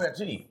get him over there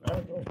to you.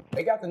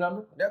 They got the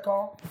number. They'll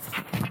call.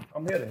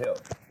 I'm here to help.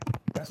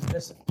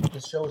 Listen,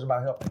 this show's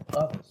about helping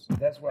others.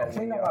 That's why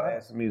when y'all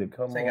asked me to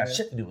come This on ain't got here,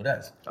 shit to do with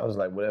us. I was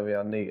like, whatever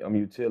y'all need, I'm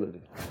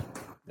utility.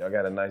 Y'all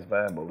got a nice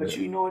vibe over But there.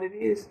 you know what it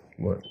is?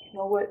 What? You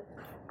know what?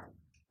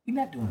 You're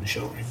not doing the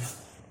show right now.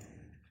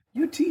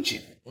 You're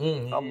teaching.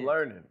 I'm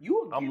learning.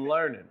 I'm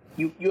learning.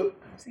 See,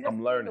 that's I'm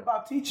the learning. thing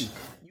about teaching.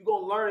 You're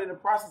going to learn in the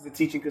process of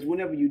teaching, because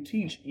whenever you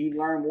teach, you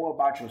learn more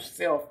about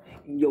yourself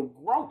and your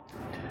growth.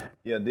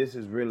 Yeah, this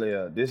is really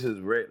a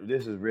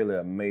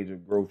major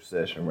growth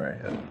session right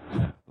here.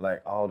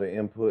 Like all the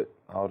input,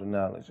 all the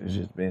knowledge is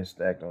just being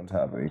stacked on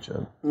top of each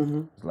other.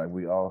 Mm-hmm. It's like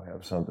we all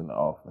have something to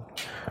offer.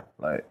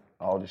 Like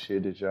all the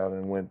shit that y'all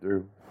done went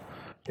through,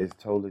 it's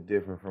totally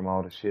different from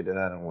all the shit that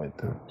I done went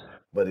through.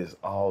 But it's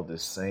all the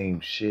same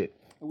shit.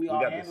 We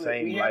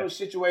handle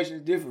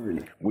situations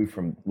differently. We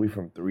from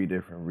 3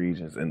 different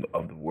regions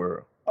of the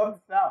world. Of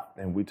the South.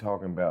 And we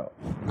talking about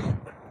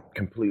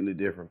completely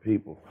different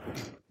people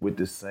with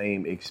the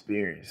same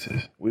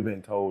experiences. We've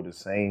been told the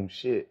same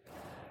shit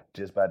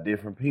just by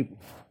different people.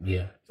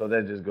 Yeah. So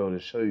that just goes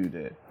to show you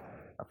that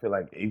I feel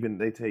like even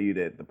they tell you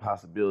that the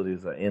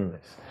possibilities are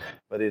endless,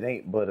 but it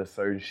ain't but a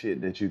certain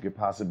shit that you could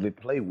possibly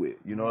play with.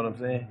 You know what I'm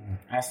saying?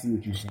 I see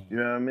what you're saying. You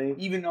know what I mean?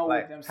 Even though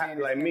like, what them saying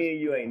like me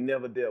and you ain't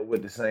never dealt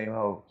with the same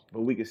hoes,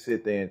 but we could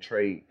sit there and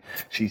trade.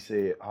 She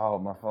said, "Oh,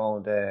 my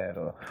phone died,"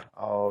 or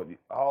all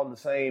the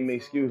same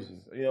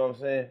excuses. You know what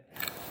I'm saying?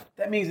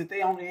 That means that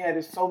they only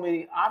had so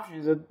many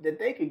options that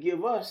they could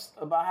give us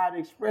about how to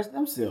express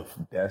themselves.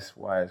 That's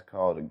why it's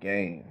called a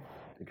game.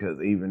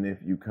 Because even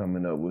if you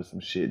coming up with some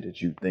shit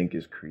that you think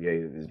is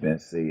creative, it's been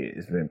said,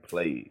 it's been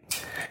played,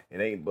 it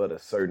ain't but a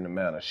certain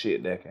amount of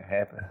shit that can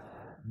happen.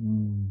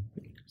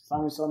 It's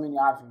only so many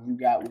options you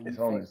got. It's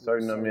only a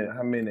certain amount.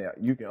 How many?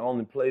 You can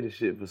only play the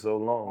shit for so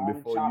long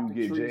before you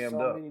get jammed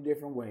up. So many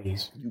different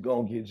ways. You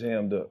gonna get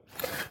jammed up.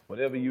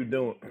 Whatever you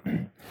doing.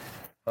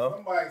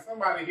 Huh?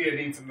 Somebody here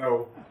needs to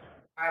know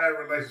how that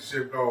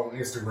relationship go on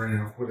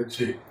Instagram with a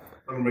chick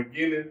from the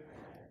beginning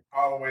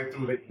all the way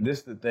through the end. This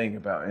is the thing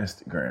about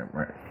Instagram,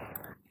 right?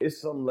 It's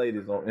some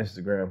ladies on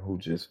Instagram who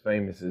just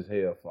famous as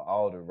hell for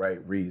all the right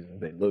reasons.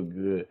 They look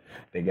good.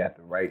 They got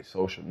the right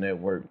social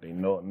network. They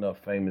know enough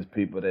famous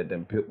people that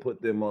then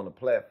put them on the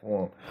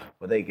platform,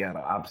 but they got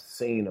an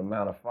obscene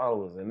amount of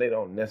followers and they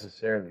don't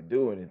necessarily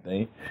do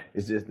anything.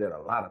 It's just that a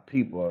lot of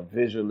people are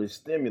visually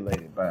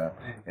stimulated by them,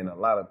 and a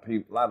lot of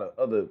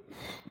other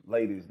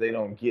ladies, they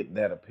don't get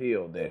that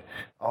appeal that,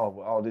 oh,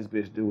 well, all this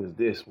bitch do is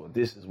this. Well,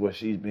 this is what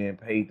she's being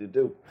paid to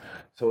do.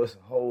 So it's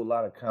a whole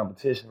lot of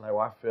competition. Like,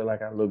 well, I feel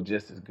like I look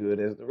just as good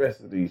as the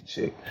rest of these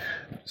chicks.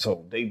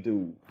 So they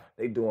doing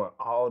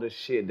all the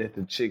shit that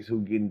the chicks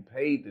who getting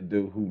paid to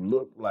do, who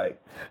look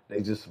like they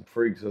just some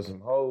freaks or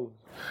some hoes,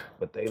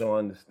 but they don't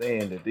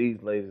understand that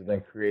these ladies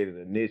done created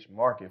a niche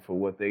market for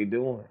what they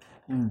doing.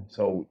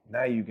 So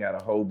now you got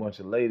a whole bunch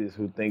of ladies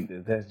who think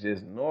that that's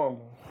just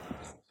normal.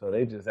 So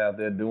they just out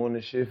there doing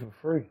this shit for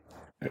free.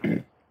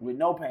 With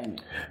no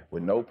payment.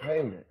 With no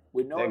payment.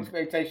 With no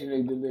expectation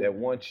to deliver. That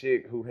one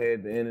chick who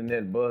had the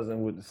internet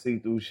buzzing with the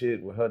see-through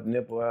shit with her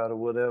nipple out or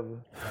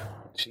whatever,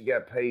 she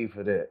got paid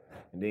for that.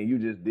 And then you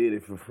just did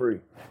it for free.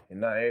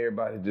 And now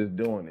everybody's just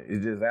doing it.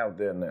 It's just out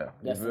there now.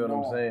 You feel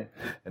what I'm saying?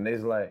 And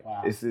it's like,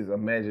 It's this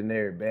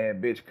imaginary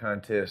bad bitch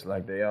contest,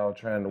 like they all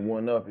trying to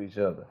one-up each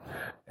other.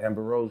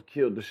 Amber Rose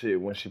killed the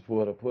shit when she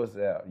pulled her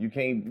pussy out. You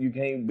can't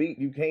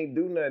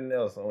do nothing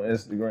else on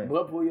Instagram.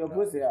 But pull your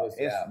pussy out.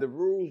 The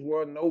rules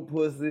were no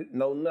pussy,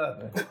 no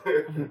nothing.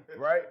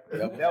 Right?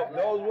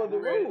 Those were the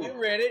rules. You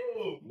read it.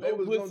 They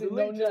was gonna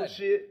delete your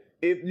shit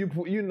if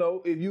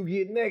if you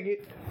get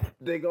naked,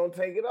 they gonna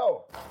take it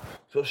off.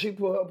 So she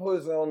put her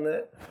pussy on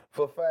there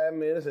for 5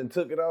 minutes and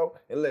took it off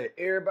and let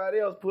everybody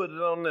else put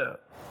it on there.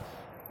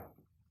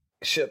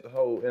 Shut the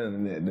whole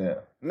internet down.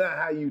 Now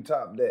how you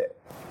top that?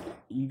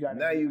 You got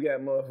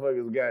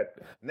motherfuckers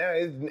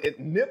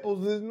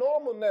nipples is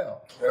normal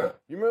now. Yeah.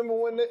 You remember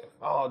when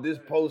this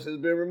post has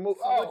been removed?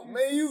 So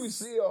you can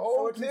see a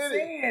whole titty. You're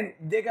saying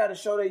they got to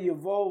show that your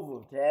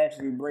vulva to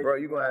actually break. Bro,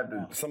 you gonna have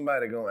to.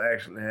 Somebody gonna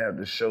actually have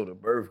to show the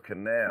birth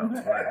canal.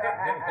 It's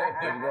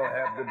gonna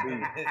have to be.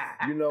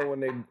 When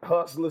they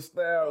hustler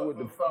style with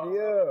the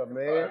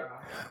man.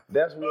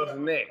 That's what's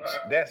next.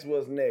 That's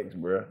what's next,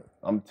 bro.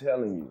 I'm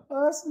telling you.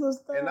 Hustler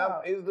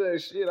style. And it's the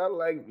shit I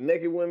like. like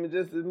naked women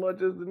just as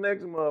much as the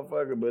next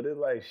motherfucker, but it's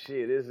like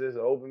shit. It's just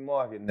an open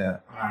market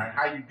now. All right,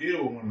 how you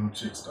deal with one of them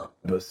chicks though?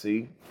 But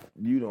see,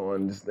 you don't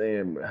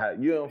understand how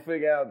you don't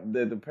figure out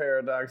that the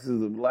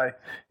paradoxes of life.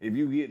 If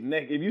you get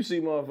naked, if you see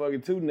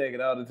motherfucker too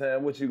naked all the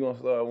time, what you gonna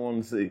start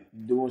wanting to see?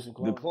 Doing some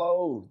The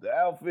clothes, the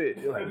outfit.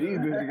 You're like, these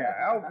bitches got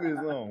outfits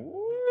on.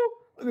 Woo!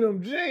 Look at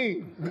them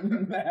jeans.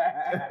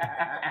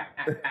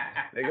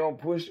 They gonna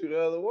push you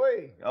the other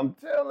way. I'm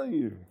telling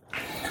you.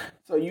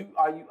 So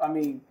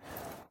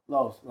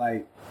Los,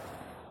 like,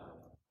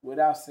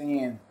 without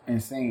saying,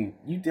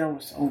 you dealt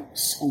with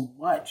so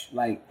much,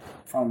 like,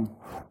 from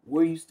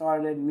where you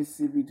started at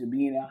Mississippi to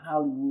being in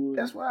Hollywood.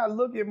 That's why I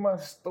look at my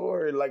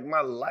story, like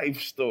my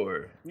life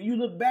story. When you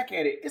look back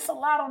at it, it's a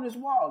lot on this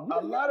wall.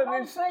 A lot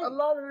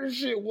of this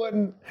shit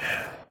wasn't.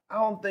 I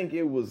don't think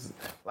it was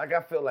like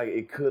I felt like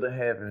it could have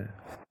happened,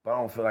 but I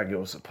don't feel like it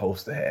was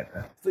supposed to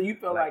happen. So you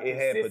felt like it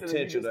had consistently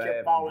potential you just to kept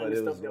happen, following but the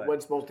it stuff was that like,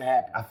 wasn't supposed to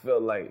happen. I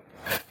felt like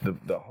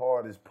the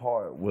hardest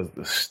part was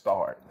the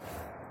start.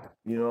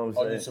 You know what I'm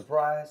saying? Are you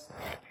surprised?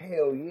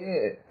 Hell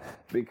yeah.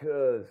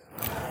 Because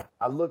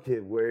I look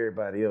at where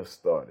everybody else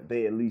started.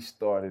 They at least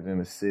started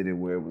in a city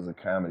where it was a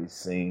comedy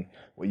scene,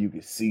 where you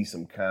could see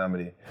some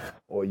comedy,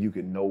 or you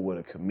could know what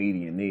a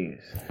comedian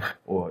is,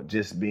 or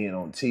just being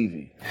on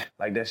TV.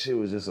 Like that shit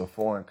was just a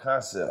foreign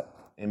concept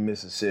in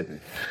Mississippi,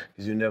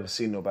 because you never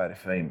see nobody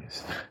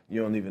famous.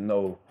 You don't even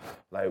know,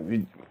 like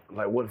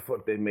what the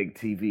fuck they make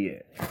TV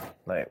at?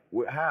 Like,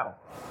 how?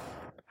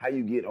 How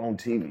you get on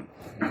TV?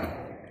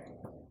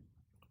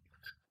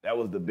 That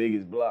was the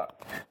biggest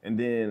block. And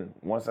then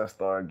once I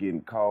started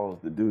getting calls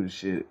to do the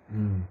shit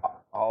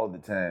all the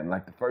time,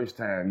 like the first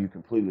time you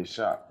completely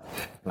shocked.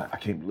 Like, I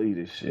can't believe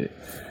this shit.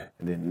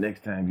 And then the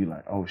next time you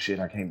like, oh shit,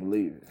 I can't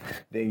believe it.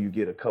 Then you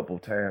get a couple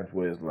times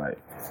where it's like,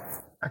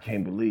 I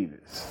can't believe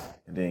this.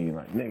 And then you're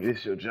like, nigga,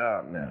 it's your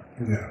job now.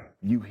 Yeah.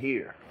 You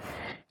here.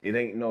 It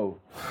ain't no,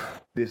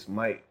 this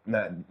might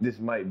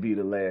be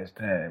the last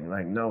time.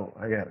 Like, no,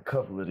 I got a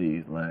couple of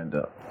these lined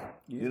up.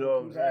 You know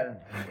what I'm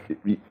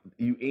saying?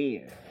 You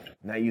in.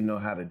 Now you know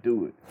how to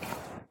do it.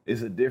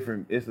 It's a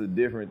different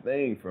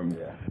thing from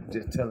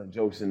just telling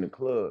jokes in the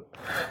club.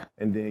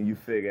 And then you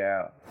figure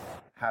out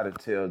how to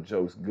tell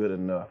jokes good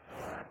enough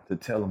to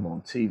tell them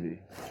on TV.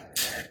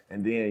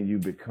 And then you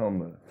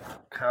become a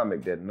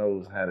comic that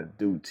knows how to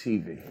do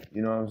TV.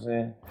 You know what I'm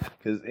saying?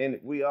 Because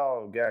we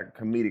all got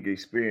comedic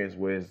experience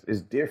where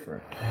it's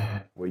different.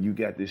 Where you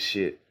got this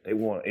shit, they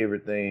want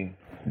everything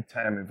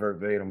timing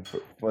verbatim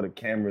for the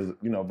cameras,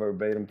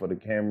 verbatim for the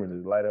camera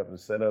to light up and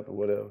set up or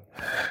whatever.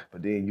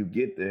 But then you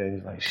get there and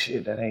it's like,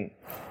 shit, I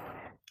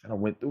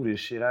done went through this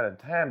shit, I done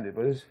timed it,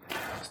 but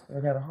I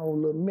got a whole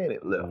little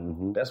minute left.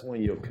 Mm-hmm. That's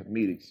when your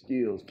comedic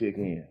skills kick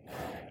in.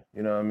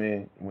 You know what I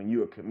mean? When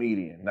you're a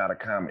comedian, not a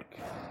comic.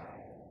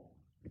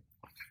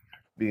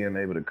 Being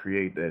able to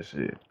create that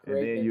shit.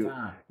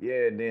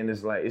 Then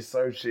it's like, it's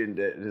certain shit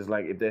that it's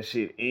like, if that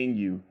shit in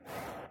you,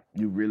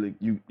 you really,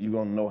 you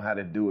gonna know how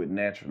to do it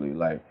naturally.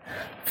 Like,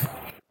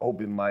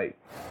 open mic,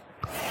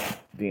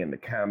 then the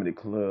comedy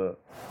club,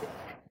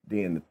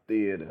 then the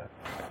theater,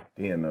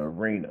 then the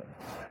arena,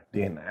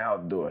 then the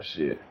outdoor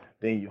shit.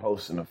 Then you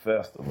hosting a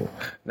festival.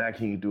 Now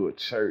can you do a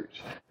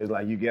church? It's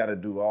like you gotta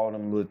do all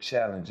them little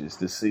challenges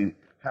to see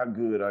how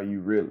good are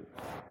you really.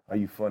 Are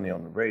you funny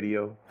on the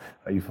radio?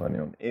 Are you funny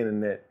on the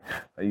internet?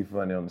 Are you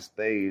funny on the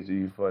stage? Are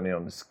you funny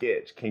on the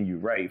sketch? Can you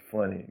write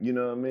funny? You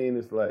know what I mean?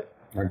 It's like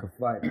a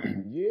fight.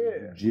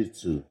 Yeah.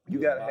 Jiu-jitsu. You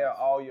gotta have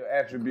all your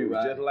attributes,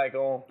 just like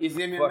on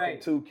fucking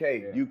 2K.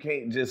 Yeah. You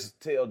can't just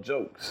tell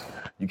jokes.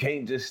 You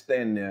can't just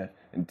stand there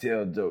and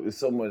tell jokes. There's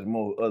so much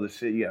more other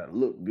shit. You gotta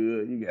look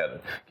good.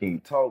 Can you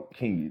talk?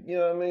 You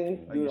know what I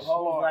mean? Do the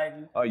hoes like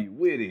you? Are you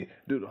witty?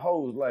 Do the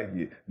hoes like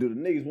you? Do the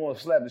niggas want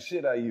to slap the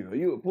shit out of you? Are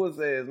you a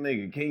pussy ass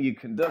nigga? Can you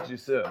conduct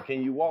yourself?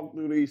 Can you walk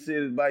through these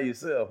cities by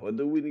yourself? Or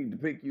do we need to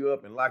pick you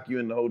up and lock you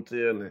in the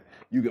hotel and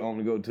you can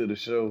only go to the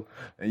show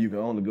and you can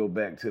only go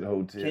back to the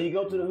hotel? Can you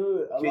go to the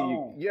hood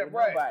alone?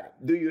 Right. Nobody?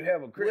 Do you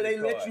have a credit card?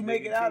 Will they let you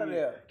make it out of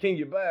there? Can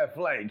you buy a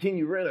flight? Can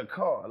you rent a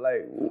car?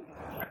 Like,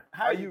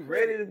 are you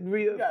ready to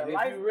be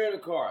If you rent a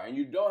car and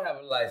you don't have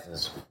a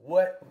license,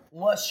 what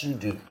must you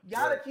do? You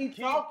gotta keep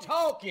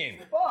talking.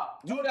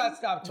 Fuck. Do not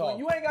stop talking.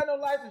 When you ain't got no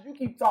license, you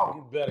keep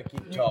talking. You better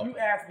keep talking. You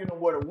asking them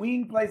what a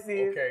wing place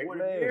is, what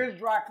the nearest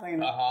dry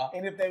cleaner,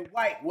 and if they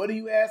white, what do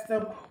you ask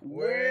them?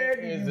 Where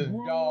is the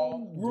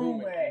dog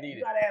room at?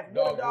 You gotta ask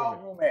where the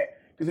dog room at.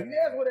 Because if you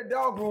ask what a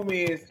dog room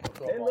is,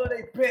 they love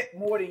their pet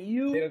more than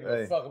you. They don't give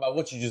a fuck about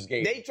what you just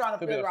gave. They trying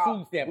to figure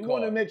out, we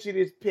want to make sure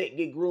this pet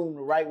get groomed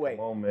the right way.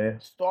 Come on,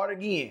 man. Start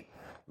again.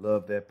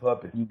 Love that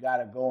puppy. You got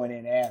to go in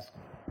and ask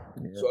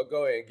them. Yeah. So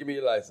go ahead, give me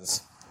your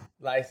license.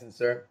 License,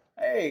 sir.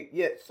 Hey,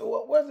 yeah,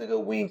 so where's a good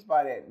wing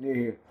spot at near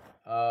here?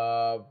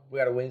 We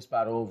got a wing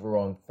spot over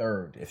on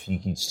 3rd. If you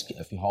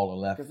haul a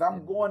left, because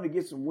I'm going to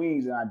get some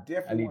wings, and I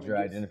definitely need your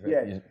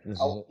identification.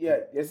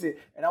 That's it.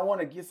 And I want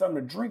to get something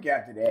to drink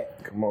after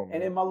that. Come on, man.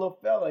 And then my little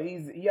fella,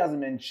 he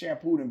hasn't been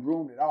shampooed and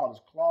groomed at all.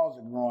 His claws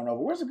are growing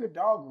over. Where's a good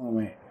dog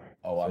groom at?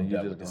 Oh, I'm you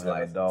done just with this gonna have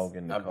a license. dog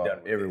in the I'm car done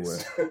with everywhere.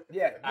 this.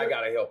 Yeah, I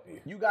gotta help you.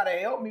 You gotta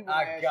help me with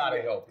I that gotta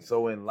shit. help you.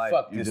 So in life,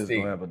 Fuck you this just thing.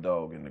 gonna have a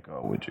dog in the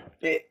car with you.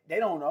 They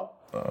don't know.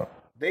 Uh,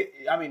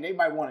 They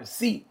might want to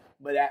see,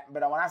 but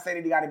when I say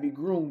that they got to be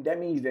groomed, that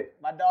means that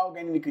my dog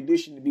ain't in the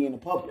condition to be in the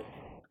public.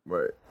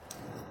 right.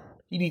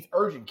 He needs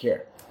urgent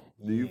care.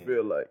 Do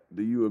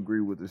you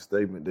agree with the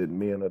statement that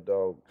men are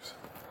dogs?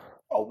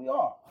 Oh, we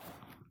are.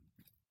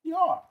 We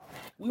are.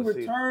 We But see,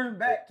 return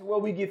back to where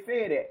we get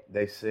fed at.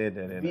 They said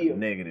that in Via. a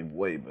negative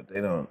way, but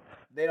they don't.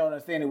 They don't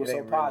understand it was so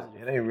ain't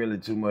positive. It ain't really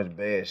too much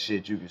bad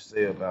shit you can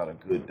say about a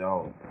good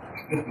dog.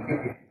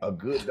 A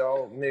good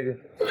dog, nigga.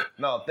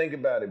 No, think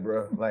about it,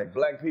 bro. Like,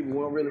 black people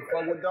won't really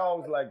fuck with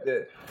dogs like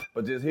that.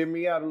 But just hear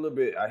me out a little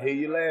bit. I hear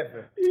you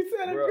laughing. He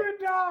said a Bruh.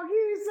 good dog.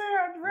 He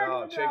said a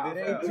regular check dog.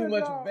 this It ain't out. too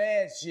much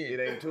bad shit.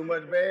 It ain't too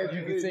much bad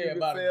You can say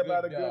about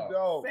a good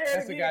dog. Say it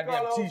That's a again,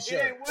 goddamn Karlous.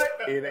 t-shirt. It ain't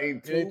what? It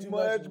ain't too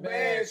much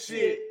bad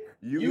shit.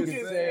 You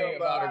can say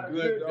about a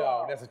good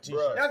dog. That's a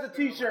t-shirt. That's a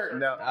t-shirt.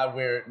 Now, I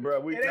wear it. bro,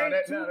 we It now ain't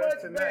that, too now that's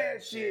much tonight.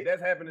 bad shit.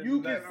 That's happening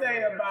You tonight. can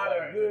say about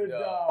a good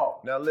dog.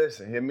 Now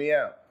listen, hear me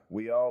out.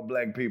 We all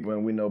black people,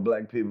 and we know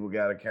black people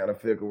got a kind of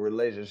fickle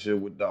relationship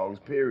with dogs,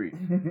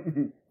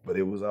 period. But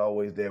it was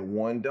always that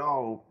one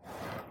dog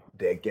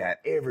that got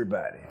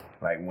everybody.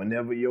 Like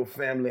whenever your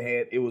family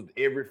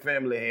every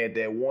family had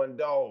that one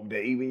dog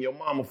that even your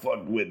mama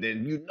fucked with, that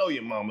you know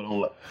your mama don't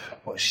love.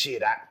 But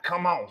shit,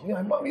 come on. You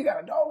know, mom, you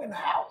got a dog in the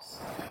house.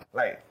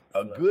 Like,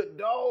 a good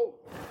dog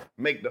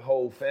make the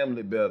whole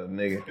family better,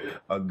 nigga.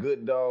 A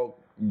good dog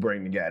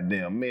bring the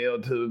goddamn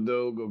mail to the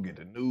door, go get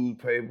the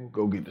newspaper,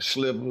 go get the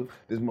slippers.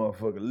 This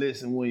motherfucker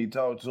listen when you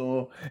talk to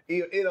him.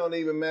 It don't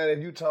even matter if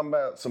you talking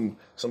about some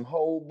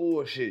whole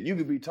bullshit. You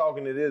could be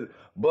talking to this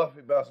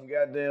Buffy about some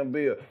goddamn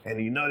bill,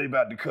 and you know they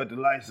about to cut the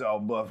lights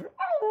off, Buffy.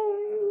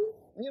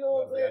 You know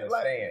what I'm saying?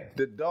 Like,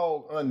 the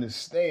dog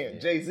understand.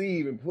 Jay-Z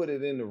even put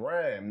it in the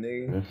rhyme,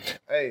 nigga.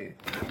 Hey,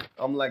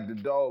 I'm like the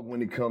dog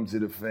when it comes to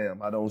the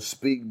fam. I don't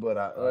speak, but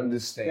I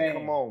understand.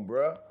 Come on,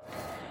 bruh.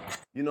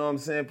 You know what I'm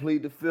saying?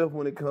 Plead the fifth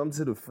when it comes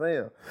to the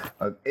fam.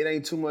 It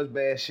ain't too much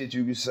bad shit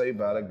you can say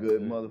about a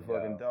good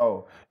motherfucking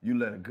dog. You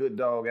let a good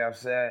dog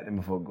outside, and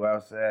before go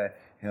outside,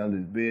 handle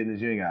his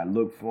business. You ain't gotta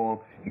look for him.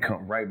 He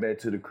come right back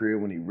to the crib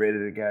when he ready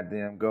to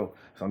goddamn go.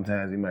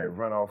 Sometimes he might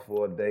run off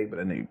for a day, but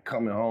then he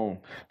coming home,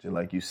 just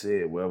like you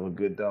said, wherever a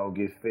good dog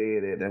get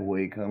fed at, that's where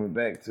he coming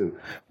back to.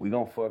 We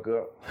gonna fuck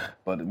up,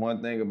 but the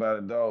one thing about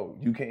a dog,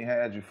 you can't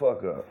hide your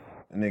fuck up.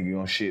 The nigga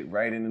gonna shit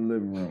right in the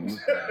living room.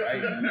 Right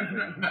in the living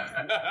room.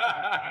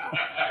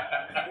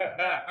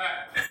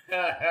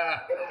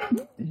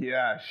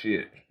 Yeah,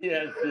 shit.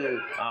 Yeah, shit.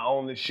 I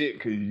own the shit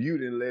because you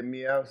didn't let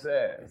me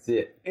outside. That's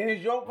it. And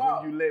it's your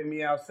fault. When you let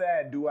me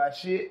outside, do I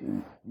shit?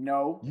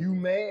 No. You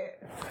mad?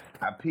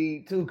 I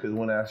peed too, because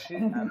when I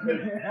shit, I pee.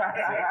 They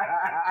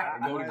I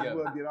go might as together.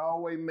 well get all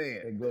the way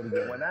mad. They go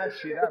together. When I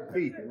shit, I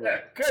pee.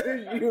 Because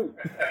it's you.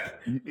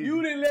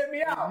 You didn't let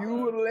me out. You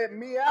would have let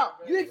me out.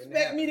 You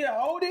expect me to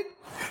hold it?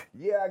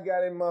 Yeah, I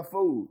got in my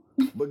food.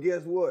 But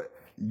guess what?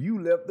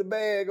 You left the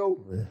bag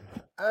open.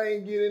 I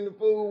ain't getting the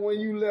food when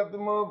you left the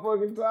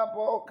motherfucking top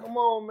off. Come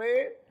on,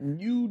 man.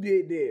 You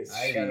did this.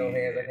 I ain't got no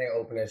hands. I can't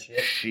open that shit.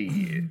 Shit.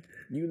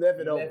 You left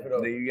it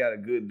open. Then you got a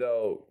good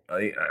dog.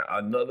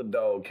 Another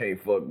dog can't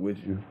fuck with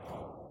you.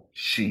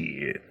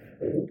 Shit.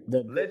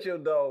 Let your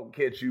dog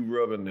catch you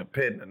rubbing and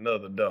petting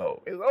another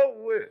dog. It's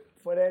over with.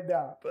 For that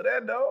dog. For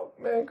that dog,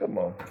 man, come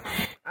on.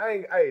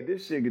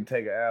 This shit could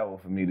take an hour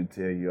for me to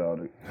tell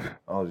you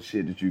all the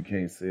shit that you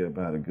can't say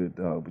about a good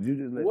dog. But you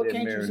just let What that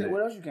can't you say? marinate.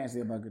 What else you can't say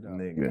about good dog?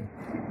 Nigga.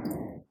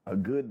 A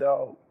good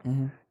dog.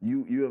 Mm-hmm.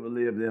 You ever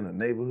lived in a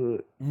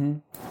neighborhood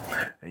and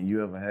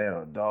you ever had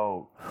a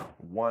dog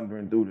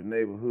wandering through the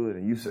neighborhood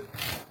and you said,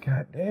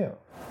 God damn,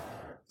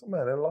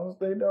 somebody lost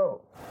their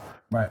dog.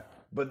 Right.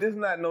 But this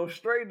not no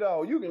stray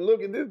dog. You can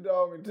look at this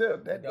dog and tell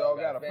that dog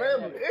got a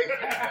family.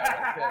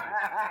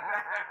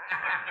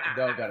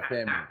 The dog got a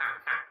family.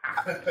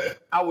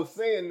 I was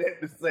saying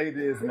that to say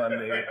this, my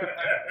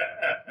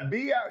nigga.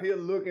 Be out here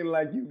looking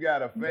like you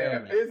got a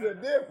family. It's a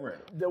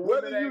difference.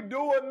 Whether you do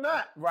or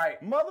not.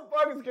 Right.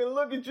 Motherfuckers can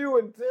look at you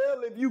and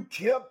tell if you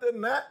kept or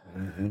not.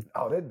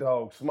 Oh, that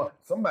dog smart.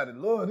 Somebody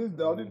love this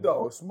dog. This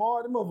dog is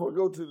smart. This motherfucker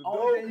go to the door.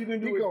 Only thing you can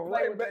do he is go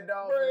play with that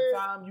dog for the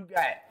time you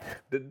got.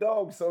 The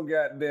dog's so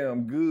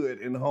goddamn good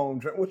in the home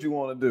train. What you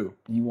want to do?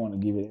 You want to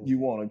give it. You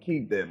want to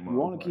keep that motherfucker. You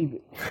want to keep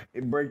it.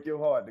 It break your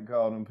heart to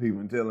call them people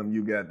and tell them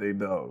you got their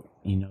dog.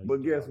 You know.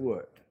 But guess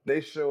what? They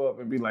show up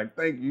and be like,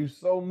 thank you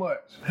so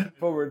much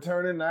for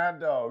returning our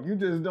dog. You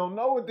just don't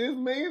know what this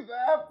means to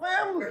our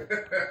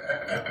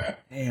family.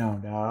 Damn,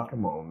 dog.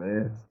 Come on,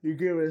 man. You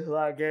giving us a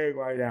lot of game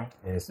right now.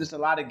 Yes. Just a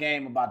lot of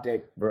game about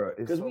that. Bro,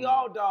 Because we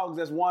all dogs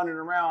that's wandering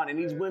around and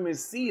these women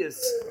see us.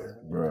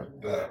 Bro,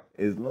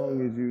 as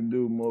long as you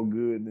do more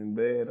good than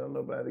bad, don't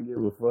nobody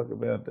give a fuck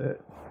about that.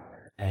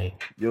 Hey.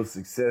 Your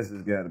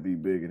successes got to be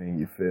bigger than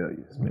your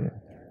failures, man.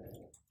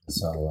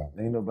 It's all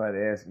right. Ain't nobody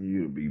asking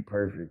you to be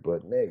perfect,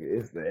 but nigga,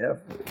 it's the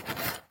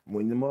effort.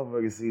 When the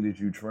motherfuckers see that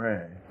you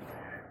trying,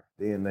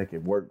 then they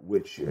can work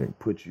with you and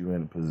put you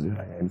in a position.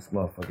 Like, hey, this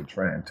motherfucker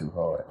trying too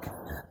hard.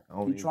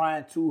 You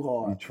trying too You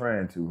hard.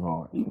 trying too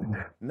hard.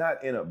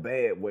 Not in a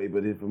bad way,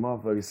 but if a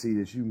motherfucker see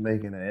that you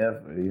making an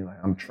effort, you're like,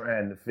 I'm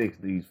trying to fix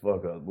these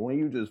fuck ups. But when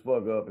you just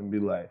fuck up and be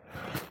like,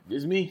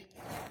 This me.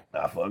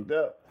 I fucked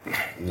up.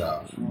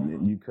 No.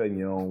 You cutting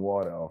your own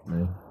water off,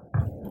 man.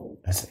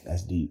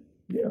 That's deep.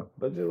 Yeah,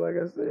 but just like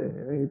I said,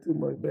 it ain't too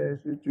much bad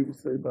shit you can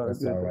say about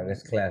That's it. all right.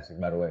 That's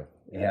classic, by the way.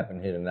 It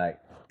happened here tonight.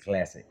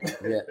 Classic.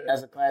 Yeah,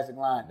 that's a classic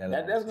line. That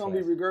That's line's gonna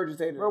be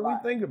regurgitated. Bro, a we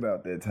lot. think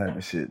about that type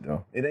of shit,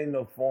 though. It ain't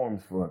no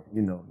forms for,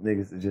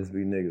 niggas to just be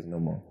niggas no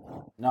more.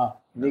 No,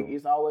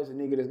 it's always a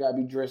nigga that's gotta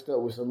be dressed up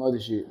with some other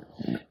shit.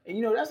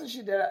 And that's the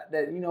shit that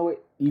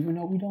even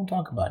though we don't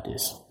talk about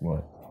this,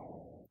 What?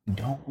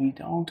 we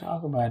don't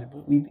talk about it,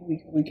 but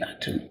we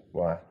got to.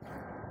 Why?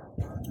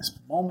 It's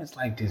moments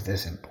like this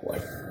that's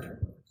important.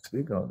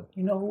 Speak on it.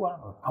 You know who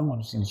I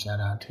want to send a shout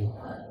out to?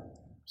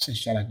 Send a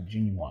shout out to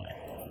Genuine.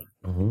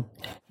 Mm-hmm.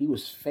 He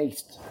was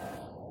faced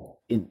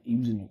in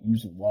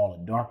using wall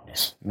of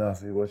darkness. No,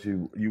 see, what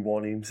you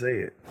won't even say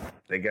it.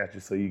 They got you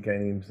so you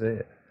can't even say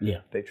it. Yeah.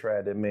 They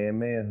tried that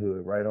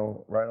manhood right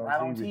on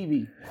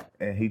TV.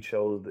 And he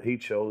chose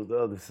the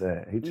other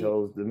side. He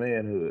chose the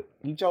manhood.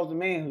 He chose the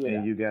manhood.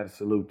 And you gotta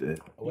salute that.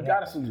 You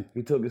gotta salute.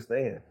 He took a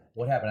stand.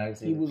 What happened? I didn't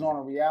see He it. was on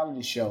a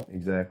reality show.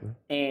 Exactly.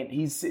 And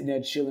he's sitting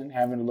there chilling,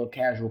 having a little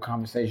casual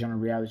conversation on a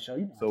reality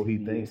show. So he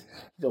thinks.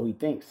 So he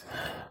thinks.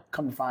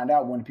 Come to find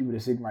out, one of the people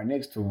that's sitting right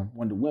next to him,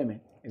 one of the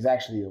women, is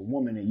actually a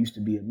woman that used to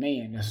be a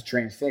man that's a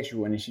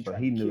transsexual, and then she tried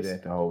But he to knew kiss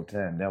that the whole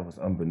time. That was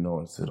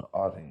unbeknownst to the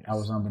audience. That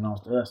was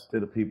unbeknownst to us. To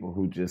the people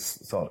who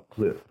just saw the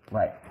clip.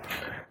 Right.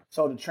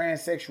 So the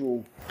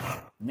transsexual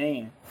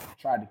man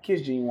tried to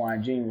kiss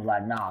Genuine. Gene was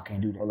like, nah, I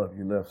can't do that. Hold up,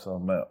 you left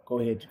something out. Go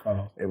ahead,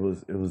 Karlous.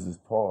 It was this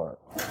part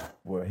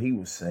where he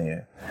was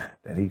saying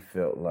that he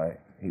felt like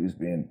he was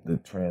being, the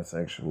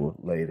transsexual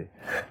lady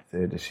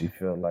said that she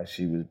felt like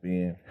she was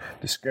being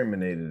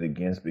discriminated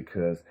against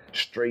because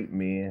straight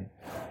men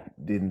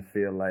didn't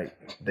feel like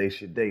they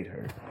should date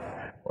her.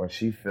 Or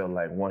she felt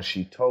like once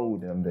she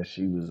told them that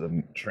she was a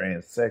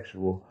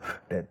transsexual,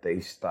 that they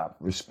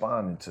stopped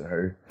responding to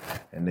her,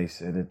 and they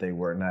said that they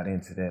were not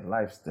into that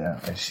lifestyle.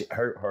 And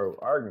her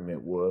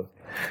argument was,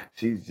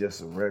 she's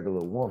just a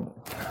regular woman.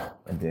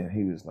 And then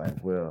he was like,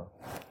 well,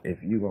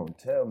 if you gonna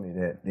tell me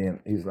that, then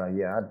he's like,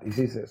 yeah.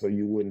 She said, so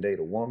you wouldn't date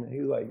a woman? He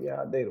was like,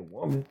 yeah, I'd date a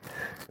woman.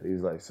 He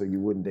was like, so you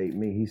wouldn't date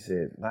me? He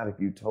said, not if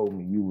you told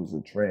me you was a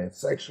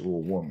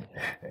transsexual woman.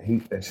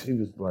 And she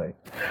was like,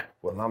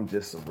 well, I'm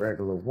just a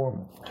regular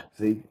woman.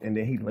 See? And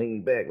then he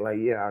leaned back like,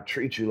 yeah, I'll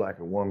treat you like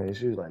a woman. And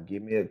she was like,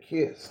 give me a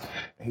kiss.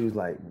 And he was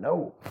like,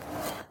 no.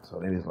 So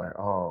they was like,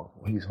 oh,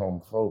 he's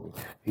homophobic.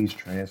 He's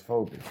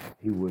transphobic.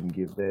 He wouldn't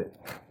give that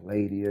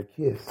lady a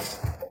kiss.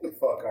 Get the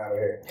fuck out of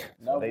here.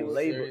 No, They bullshit.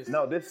 labeled,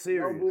 no, this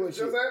serious. No bullshit.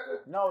 Just happened?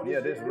 No, Yeah,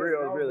 this shit-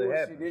 real no really bullshit.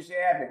 happened. This shit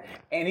happened.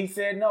 And he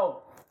said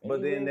no.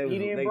 But then he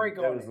didn't break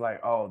they on was it. like,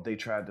 oh, they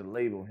tried to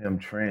label him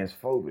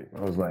transphobic.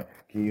 I was like,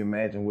 can you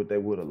imagine what they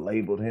would have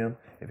labeled him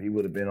if he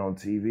would have been on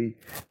TV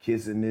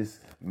kissing this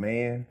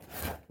man,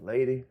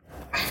 lady?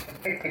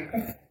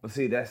 But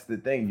see, that's the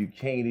thing. You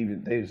can't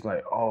even, they was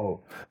like,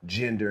 oh,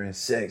 gender and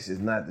sex is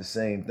not the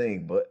same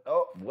thing. But,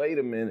 oh, wait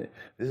a minute.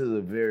 This is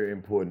a very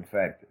important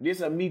factor. This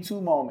is a Me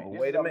Too moment.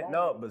 This Wait is a minute.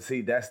 No, but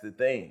see, that's the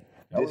thing.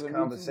 That This was a Me Too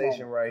conversation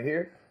moment. right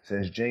here,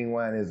 since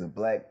Genuine is a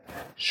black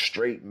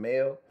straight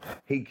male,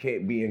 he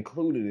can't be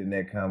included in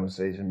that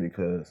conversation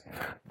because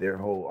their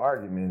whole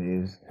argument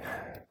is,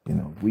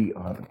 we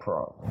are the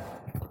problem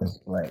as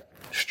black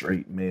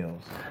straight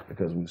males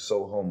because we're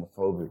so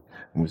homophobic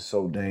and we're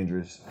so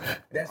dangerous.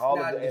 That's all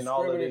not of the, and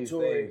all of these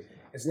discriminatory. things.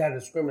 It's not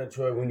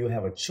discriminatory when you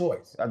have a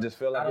choice. I just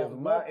feel like I it was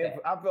don't my. want that.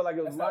 I feel like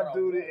it was That's my not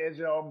duty as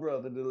y'all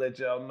brother to let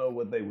y'all know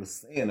what they were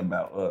saying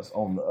about us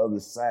on the other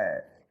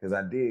side. Because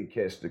I did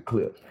catch the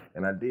clips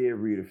and I did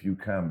read a few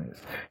comments.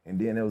 And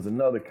then there was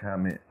another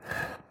comment.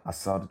 I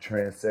saw the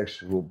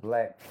transsexual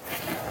black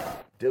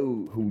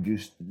dude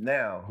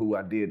who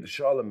I did the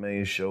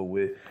Charlemagne show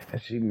with, and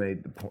he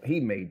made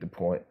the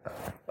point.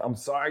 I'm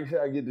sorry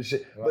I get the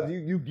shit, but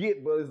you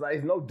get, but it's like,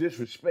 it's no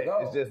disrespect. No.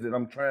 It's just that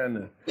I'm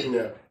trying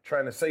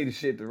to say the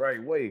shit the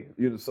right way,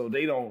 so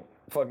they don't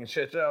fucking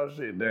shut y'all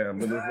shit down.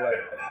 But it's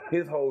like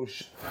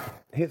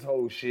his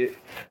whole shit,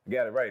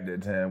 got it right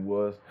that time,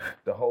 was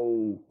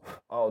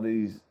all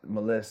these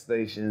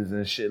molestations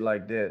and shit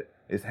like that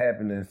is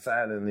happening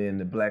silently in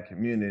the black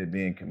community,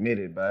 being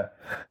committed by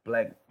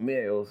black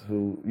males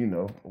who,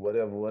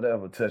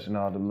 whatever, touching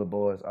all the little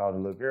boys, all the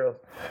little girls,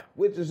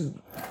 which is,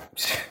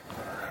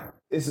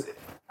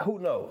 who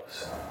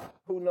knows?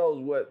 Who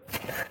knows what,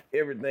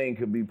 everything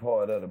could be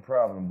part of the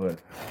problem, but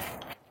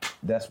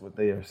that's what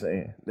they are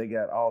saying. They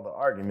got all the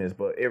arguments,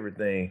 but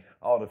everything,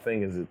 all the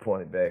fingers is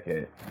pointed back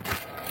at.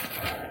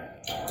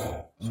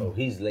 So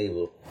he's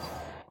labeled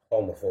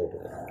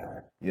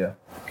homophobic. Yeah.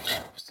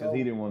 Because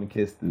he didn't want to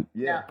kiss the...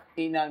 Yeah.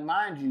 Now,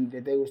 mind you,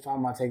 that they was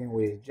talking about taking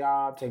away his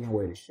job, taking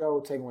away the show,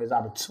 taking away his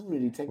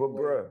opportunity, taking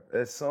away... Bro,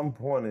 at some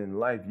point in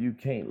life, you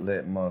can't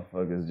let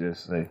motherfuckers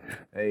just say,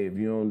 hey, if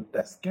you don't...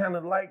 That's kind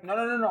of like...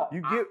 No.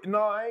 You get... No,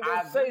 I ain't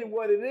gonna say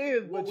what it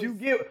is, but you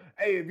give...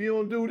 Hey, if you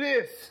don't do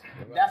this...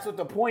 That's what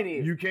the point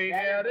is. You can't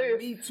that have this.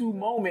 Me Too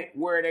moment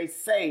where they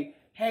say,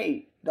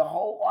 hey, the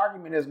whole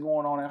argument that's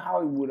going on in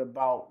Hollywood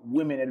about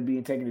women that are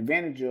being taken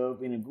advantage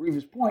of, in a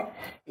grievous point,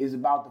 is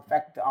about the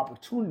fact that the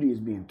opportunity is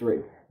being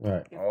threatened.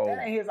 Right. If that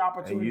ain't his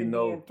opportunity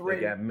being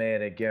threatened. They got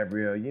mad at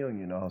Gabrielle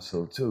Union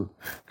also, too.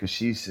 Because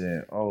she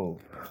said, oh,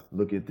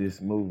 look at this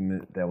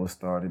movement that was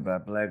started by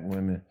black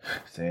women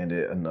saying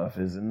that enough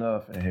is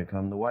enough. And here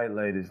come the white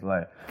ladies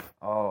like,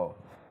 oh,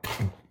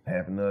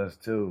 happened to us,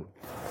 too.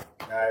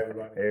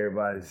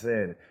 Everybody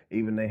said it.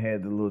 Even they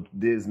had the little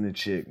Disney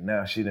chick.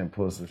 Now she done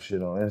put some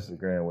shit on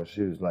Instagram where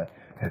she was like,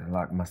 had to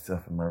lock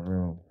myself in my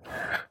room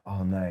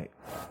all night.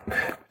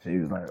 She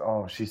was like,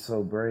 oh, she's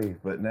so brave.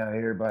 But now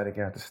everybody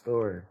got the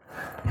story.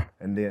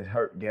 And then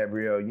her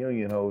Gabrielle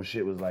Union whole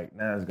shit was like,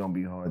 now it's gonna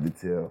be hard to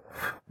tell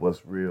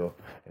what's real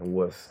and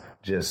what's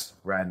just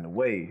riding the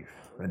wave.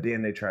 And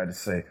then they tried to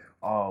say,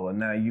 oh, well,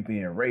 now you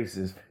being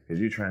racist because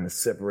you're trying to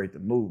separate the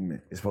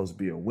movement. It's supposed to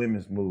be a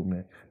women's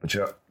movement,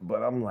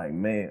 but I'm like,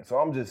 man. So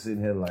I'm just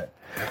sitting here like,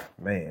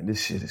 man,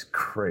 this shit is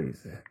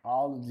crazy.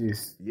 All of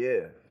this.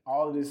 Yeah.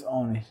 All of this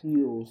on the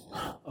heels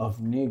of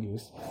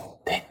niggas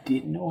that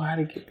didn't know how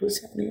to get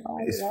pussy on their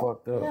own. It's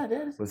fucked up. Yeah,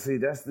 that is. But see,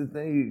 that's the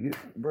thing,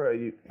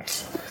 bro.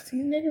 See,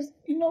 niggas,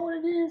 you know what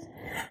it is?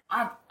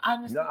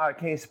 No, I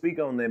can't speak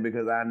on that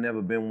because I've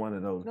never been one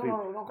of those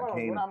people. No, I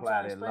can't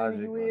apply that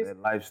logic or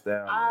that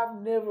lifestyle.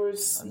 I've never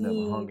seen. I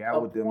never hung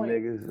out with them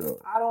niggas. So.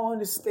 I don't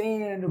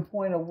understand the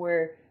point of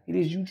where it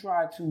is you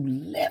try to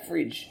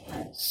leverage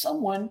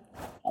someone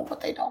on what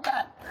they don't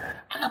got.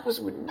 I got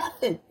pussy with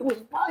nothing.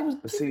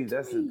 But see,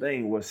 that's the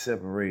thing. What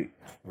separate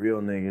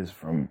real niggas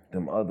from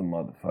them other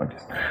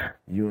motherfuckers?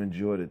 You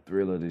enjoy the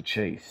thrill of the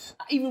chase.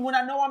 Even when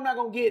I know I'm not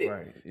gonna get it.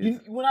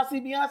 Right. When I see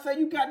Beyonce,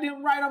 you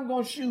goddamn right, I'm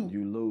gonna shoot.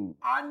 You lose.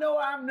 I know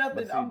I'm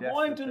nothing. See, I'm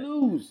going to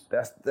lose.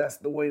 That's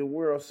the way the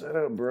world's set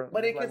up, bro.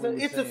 But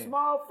it's a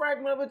small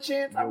fragment of a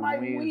chance I might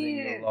win.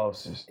 Your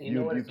losses.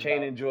 You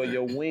can't enjoy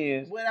your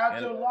wins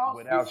without your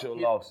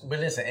losses. But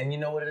listen, and you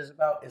know what it is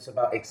about? It's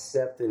about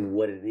accepting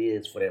what it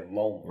is for that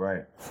moment.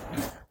 Right.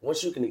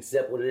 Once you can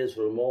accept what it is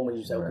for a moment,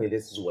 you say, okay,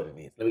 this is what it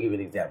is. Let me give you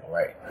an example,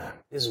 right?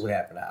 This is what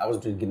happened. I was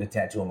getting a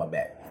tattoo on my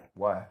back.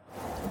 Why? I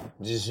want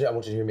you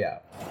to hear me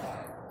out.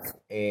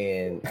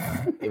 And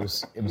it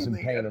was some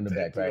pain on the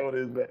back, right?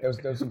 There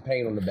was some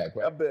pain on the back,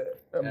 right? I bet.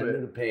 I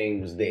knew the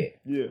pain was there.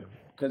 Yeah.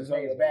 Because it's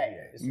on your back.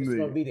 It's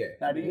gonna be there.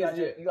 Now, you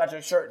got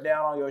your shirt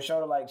down on your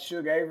shoulder like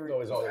Sugar Avery? No,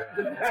 it's all there.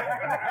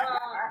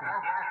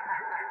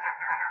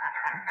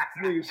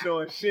 This nigga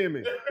showing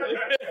shimmy.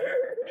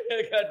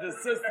 I got the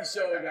sister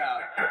showing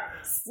out.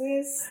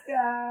 Sister.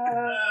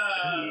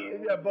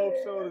 You got both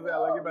shoulders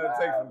out like you about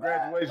to take some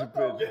graduation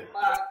pictures.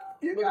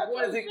 The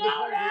point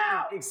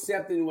is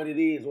accepting what it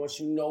is. Once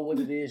you know what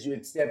it is, you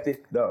accept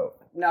it. No.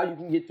 Now you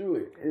can get through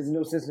it. There's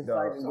no sense in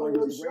fighting. Shoulder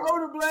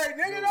blade,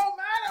 nigga, don't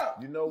matter.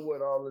 You know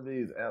what? All of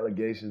these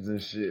allegations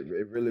and shit,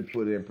 it really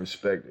put it in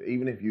perspective.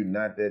 Even if you're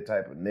not that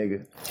type of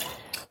nigga,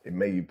 it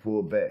make you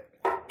pull back.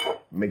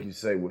 Make you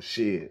say, well,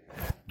 shit,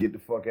 get the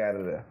fuck out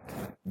of there.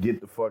 Get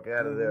the fuck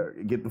out of there.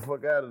 Get the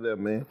fuck out of there,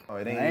 man. Oh,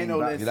 it ain't no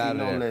let's see,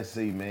 no let's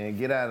see, man.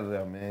 Get out of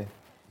there, man.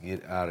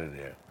 Get out of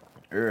there.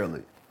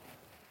 Early.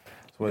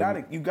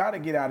 You gotta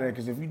get out of there,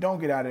 because if you don't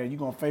get out of there,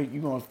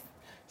 you're gonna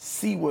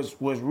see what's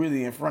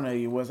really in front of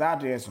you. What's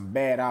out there is some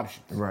bad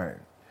options. Right.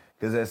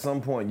 Because at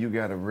some point you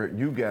gotta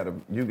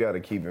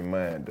keep in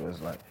mind though. It's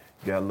like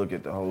you gotta look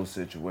at the whole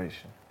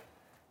situation.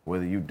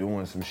 Whether you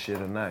doing some shit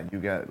or not, you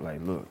got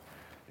like look.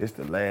 It's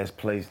the last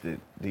place that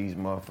these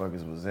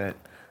motherfuckers was at.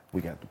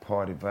 We got the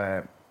party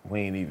vibe.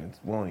 We don't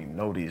even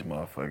know these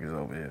motherfuckers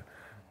over here.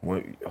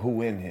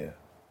 Who in here?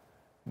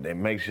 They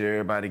make sure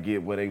everybody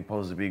get where they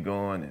supposed to be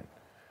going, and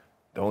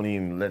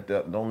don't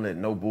let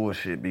no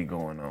bullshit be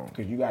going on.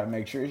 Because you gotta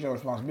make sure it's your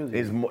responsibility.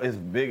 It's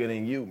bigger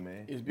than you,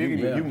 man. It's bigger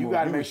than you. You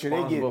gotta make sure they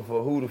get responsible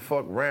for who the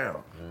fuck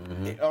round.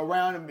 Mm-hmm.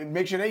 Around and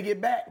make sure they get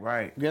back.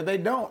 Right. Because they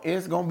don't,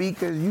 it's gonna be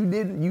because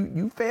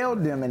you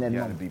failed them in that moment. You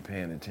moment. gotta be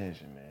paying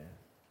attention, man.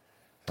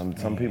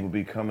 Some people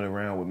be coming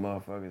around with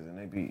motherfuckers and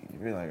you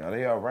be like, are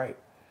they all right?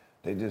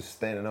 They just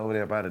standing over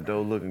there by the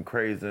door looking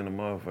crazy in the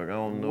motherfucker. I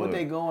don't know what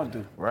they going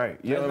through. Right.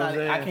 You know what I'm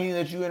saying? I can't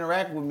let you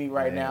interact with me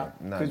right now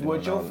because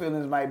what your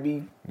feelings might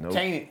be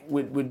tainted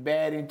with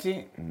bad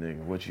intent.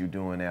 Nigga, what you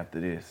doing after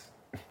this?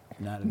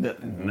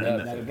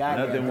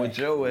 Nothing with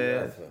your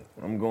ass.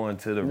 I'm going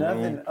to the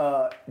room.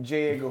 Nothing,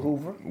 J. Edgar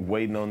Hoover.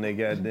 Waiting on their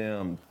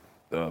goddamn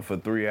for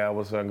 3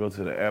 hours so I can go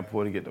to the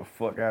airport and get the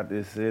fuck out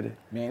this city.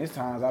 Man, there's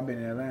times I've been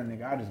in Atlanta,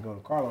 nigga. I just go to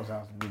Karlous'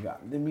 house and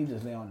let me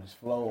just lay on this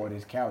floor or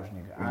this couch,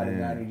 nigga. I do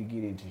not need to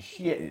get into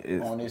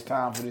shit on this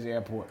time for this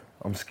airport.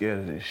 I'm scared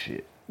of this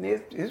shit.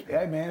 Hey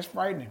man, it's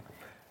frightening.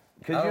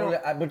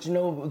 But you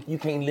know, you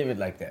can't live it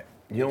like that.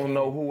 You don't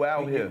know who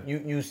out here.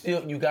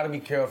 You gotta be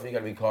careful, you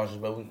gotta be cautious,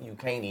 but you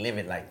can't live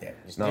it like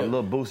that. Now,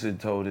 Lil Boosie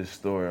told this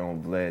story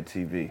on Vlad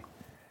TV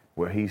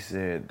where he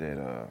said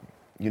that,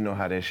 you know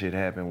how that shit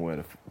happened where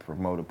the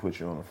promoter put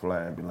you on the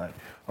flyer and be like,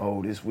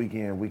 oh, this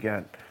weekend we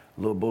got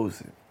Lil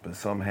Boosie. But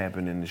something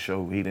happened in the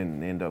show. He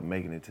didn't end up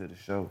making it to the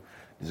show.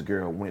 This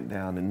girl went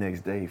down the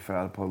next day,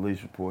 filed a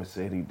police report,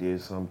 said he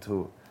did something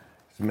to her.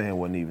 This man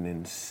wasn't even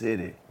in the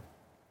city.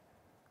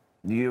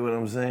 You get what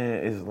I'm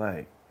saying? It's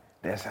like,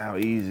 that's how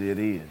easy it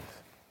is.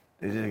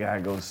 They just gotta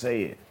go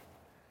say it,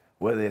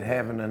 whether it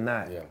happened or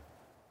not. Yeah.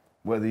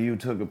 Whether you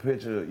took a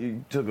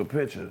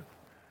picture.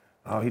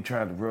 Oh, he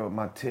tried to rub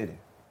my titty.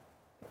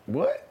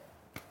 What?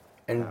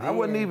 And I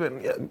wasn't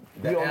even.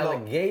 The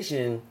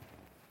allegation,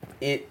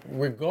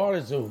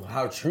 regardless of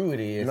how true it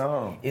is,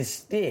 it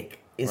stick.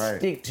 It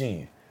stick to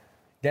you.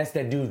 That's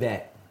that dude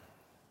that.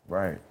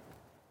 Right.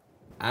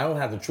 I don't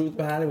have the truth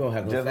behind it. We don't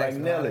have no facts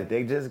like Nelly.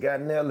 They just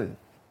got Nelly.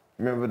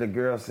 Remember the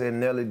girl said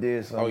Nelly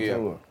did something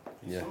to her?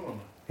 Yeah.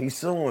 He's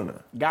suing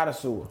her. Gotta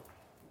sue her.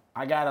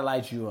 I gotta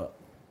light you up.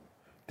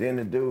 Then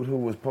the dude who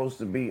was supposed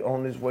to be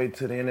on his way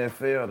to the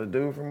NFL, the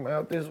dude from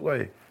out this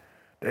way,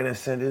 they done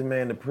sent this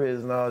man to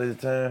prison all this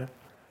time.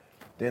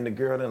 Then the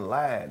girl done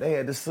lied. They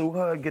had to sue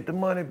her and get the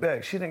money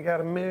back. She done got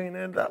 $1 million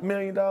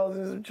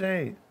in some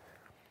change.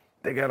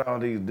 They got all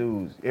these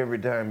dudes. Every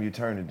time you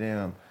turn it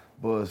down,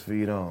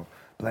 BuzzFeed on,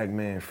 black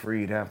man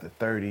freed after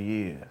 30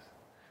 years.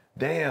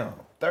 Damn,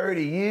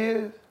 30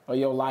 years? Of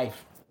your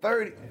life.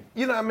 30.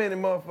 You know how many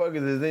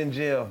motherfuckers is in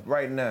jail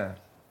right now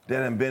that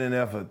done been in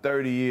there for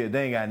 30 years?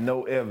 They ain't got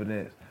no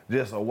evidence.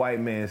 Just a white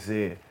man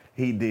said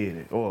he did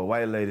it, or a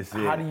white lady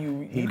said how do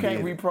you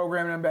can't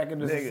reprogram them back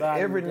into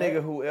society? Every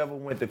nigga who ever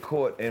went to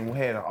court and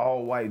had an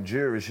all-white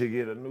jury should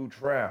get a new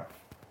trial.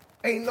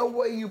 Ain't no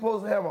way you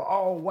supposed to have an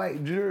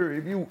all-white jury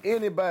if you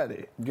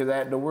anybody.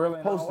 Because the world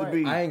ain't supposed to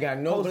be. I ain't got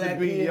no black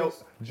peers. Your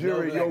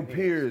jury, your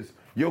peers,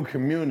 your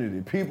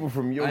community, people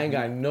from your. I ain't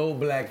got no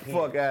black peers.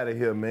 Fuck out of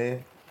here,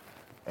 man.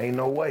 Ain't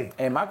no way.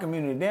 And my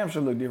community damn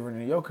sure look different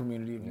than your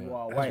community if you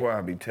all white. That's why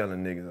I be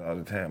telling niggas all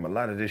the time. A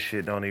lot of this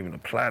shit don't even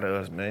apply to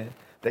us, man.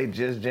 They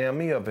just jammed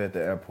me up at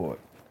the airport.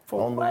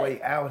 On the way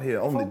out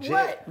here, on the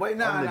jet. Wait,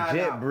 on the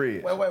jet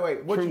bridge.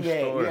 Wait. What True you had?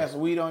 story. You had some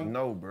weed on you?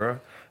 No, bro.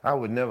 I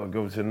would never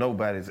go to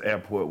nobody's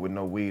airport with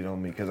no weed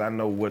on me because I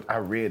know what I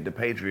read the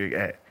Patriot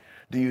Act.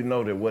 Do you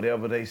know that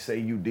whatever they say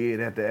you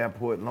did at the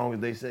airport, as long as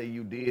they say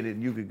you did it,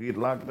 you could get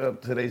locked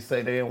up till they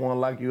say they don't want to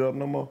lock you up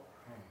no more?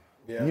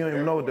 Yeah, you don't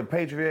even know what the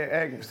Patriot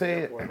Act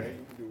said?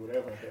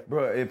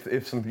 Bro, if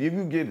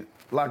you get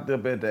locked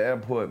up at the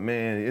airport,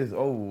 man, it's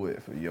over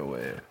with for your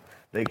ass.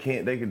 They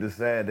can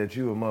decide that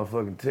you a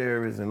motherfucking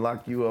terrorist and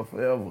lock you up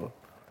forever.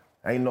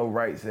 Ain't no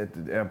rights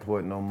at the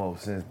airport no more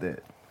since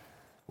that.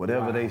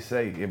 Whatever they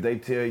say, if they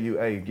tell you,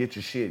 hey, get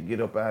your shit,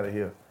 get up out of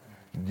here,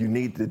 you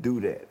need to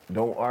do that.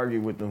 Don't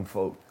argue with them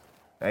folks.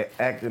 Hey,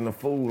 acting a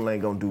fool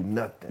ain't gonna do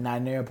nothing. Not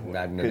in the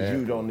airport. Because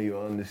you don't even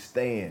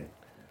understand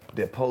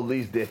that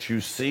police that you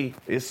see,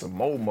 it's some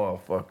more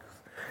motherfuckers.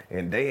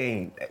 And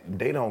they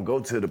don't go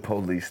to the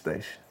police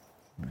station.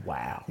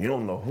 Wow. You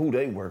don't know who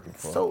they working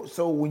for.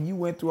 So when you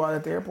went through all that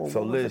at the airport,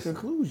 what was the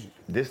conclusion?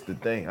 This the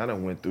thing. I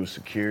done went through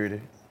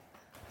security,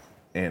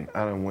 and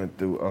I done went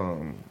through.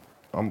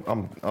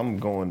 I'm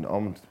going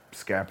on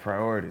Sky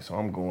Priority, so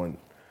I'm going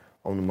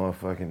on the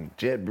motherfucking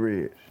jet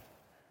bridge.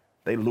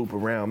 They loop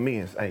around me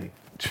and say,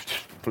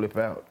 flip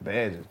out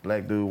badges,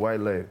 black dude,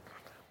 white lady.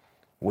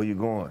 Where you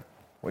going?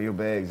 Where your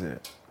bags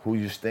at? Who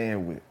you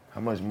staying with?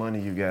 How much money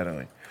you got on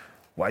you?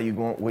 Why you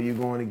going? Where you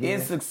going again?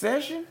 In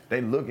succession?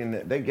 They looking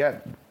at. They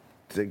got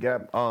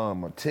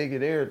a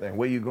ticket, everything.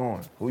 Where you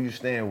going? Who you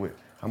staying with?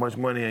 How much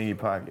money in your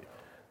pocket?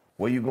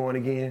 Where you going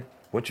again?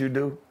 What you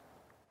do?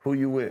 Who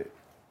you with?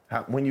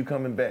 When you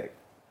coming back?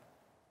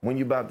 When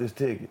you bought this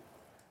ticket?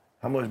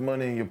 How much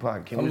money in your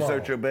pocket? Can we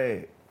search your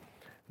bag?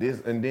 This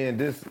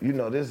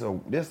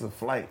a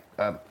flight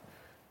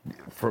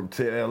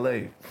to LA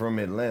from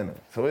Atlanta.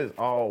 So it's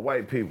all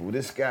white people.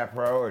 This Sky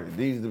Priority.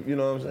 These, you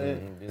know what I'm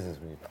saying? Business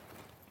people.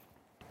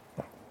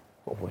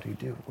 What'd he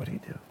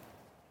do?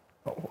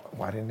 Oh,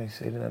 why didn't they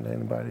say that to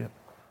anybody else?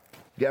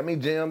 Got me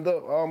jammed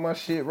up, all my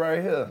shit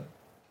right here.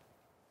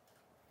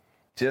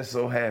 Just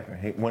so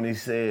happened, when he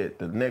said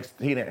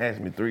he done asked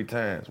me 3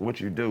 times, what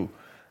you do?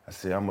 I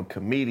said, I'm a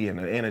comedian,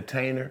 an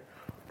entertainer.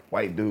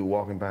 White dude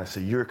walking by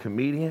said, you're a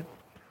comedian?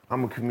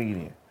 I'm a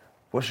comedian.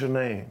 What's your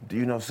name? Do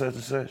you know such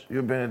and such? You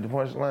ever been at the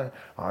punchline?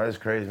 Oh, that's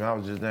crazy, man. I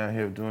was just down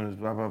here doing this,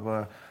 blah, blah,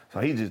 blah.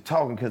 So he just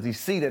talking because he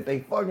see that they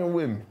fucking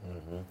with me.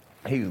 Mm-hmm.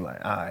 He was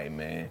like, all right,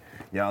 man.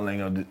 Y'all ain't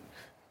gonna do...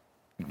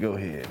 Go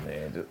ahead,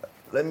 man. Just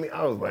let me...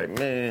 I was like,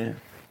 man...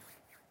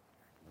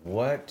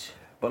 What?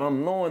 But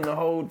I'm knowing the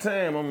whole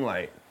time, I'm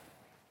like,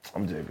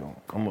 I'm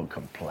gonna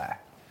comply.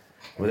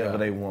 Whatever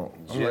they want.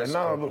 I'm like,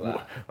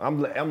 no,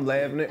 I'm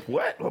laughing at,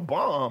 what? A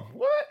bomb?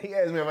 What? He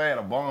asked me if I had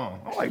a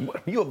bomb. I'm like,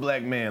 what? You a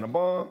black man, a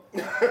bomb?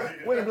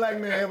 When a black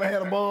man ever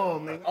had a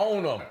bomb, nigga?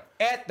 Own them.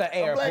 At the A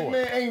airport. black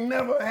man ain't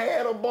never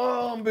had a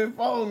bomb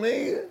before,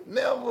 nigga.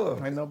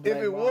 Never. Ain't no If black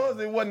it was,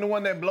 it wasn't the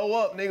one that blow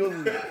up, nigga. It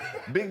was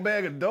a big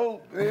bag of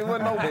dope. It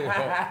wasn't no.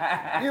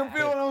 You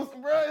feel what I'm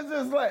saying, bro? It's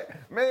just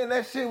like, man,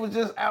 that shit was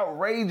just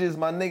outrageous,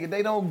 my nigga.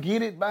 They don't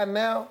get it by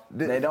now.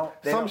 They don't.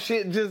 Some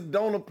shit just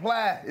don't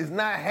apply. It's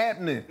not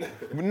happening.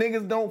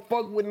 Niggas don't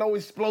fuck with no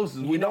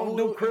explosives. We don't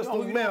do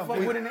crystal meth. Fuck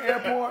with in the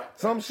airport.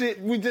 Some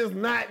shit we just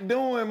not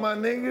doing, my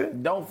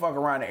nigga. Don't fuck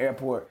around the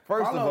airport.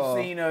 First of all-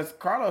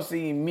 Karlous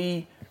seen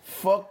me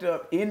fucked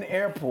up in the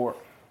airport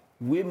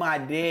with my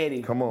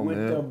daddy. Come on, with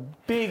man. the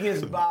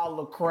biggest bottle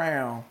of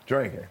Crown,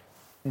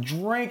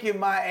 drinking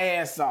my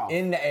ass off.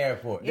 In the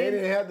airport. They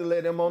didn't have to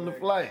let him on the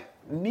flight.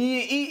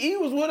 He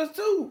was with us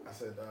too. I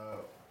said,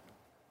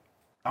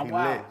 I'm He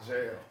wild. lit.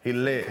 jail. He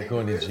lit.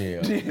 Going to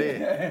jail.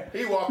 Lit.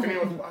 He walking in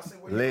with, I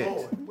said, where Lit. you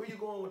going? Where you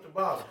going with the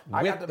bottle?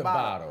 I got With the the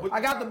bottle. bottle. I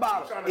got the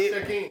bottle. Trying to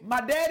check in.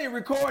 My daddy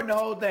recording the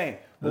whole thing.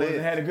 Boys,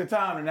 Lit. had a good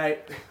time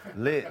tonight.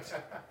 Lit.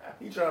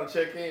 He trying to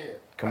check in.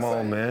 Come I on,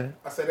 said, man.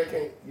 I said, they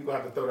can't, you gonna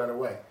have to throw that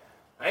away.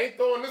 I ain't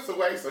throwing this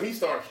away, so he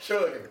starts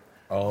chugging.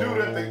 Oh.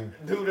 Dude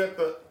at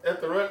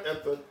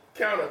the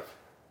counter.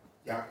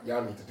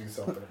 Y'all need to do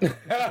something.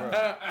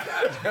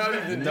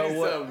 You know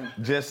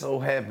what? Just so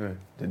happened,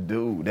 that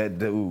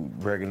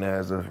dude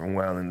recognized us from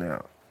Wildin'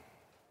 Out.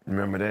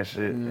 Remember that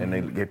shit? And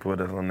they put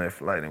us on that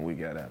flight and we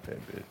got out that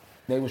bitch.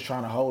 They was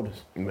trying to hold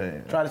us.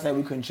 Man. Try to say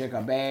we couldn't check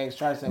our bags.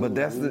 Try to say But we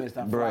that's missed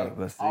our bruh, flight.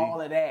 but see, all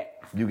of that.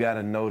 You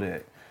gotta know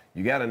that.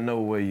 You gotta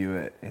know where you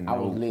at and I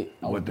know was lit.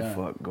 I was what the done.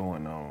 fuck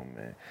going on,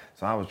 man.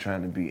 So I was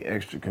trying to be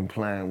extra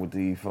compliant with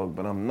these folks,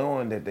 but I'm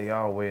knowing that they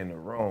all way in the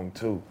wrong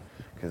too.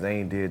 Cause they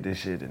ain't did this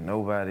shit and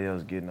nobody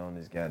else getting on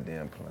this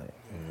goddamn plane.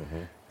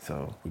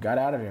 So, We got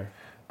out of there.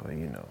 but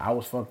you know. I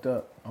was fucked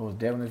up. I was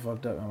definitely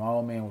fucked up. And my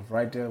old man was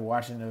right there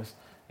watching us.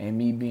 And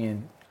me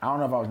being, I don't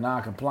know if I was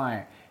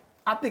non-compliant.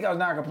 I think I was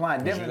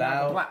non-compliant. Definitely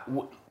loud?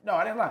 non-compliant. No,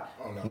 I didn't lie.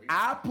 Oh, no.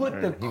 I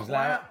put the He was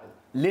loud?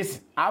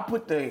 Listen, I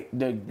put the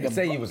They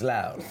say you was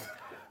loud.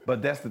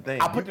 But that's the thing.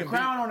 I put You the can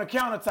crown on the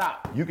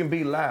countertop. you can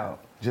be loud,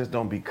 just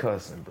don't be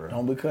cussing, bro.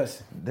 Don't be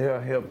cussing. They'll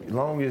help as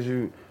long as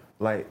you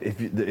like if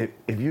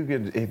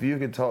you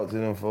could talk to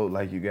them folks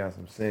like you got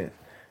some sense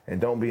and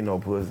don't be no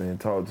pussy and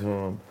talk to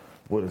them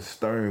with a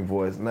stern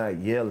voice, not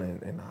yelling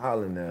and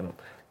hollering at them.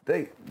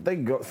 They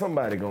go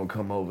somebody gonna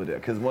come over there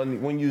because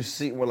when you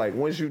see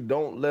once you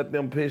don't let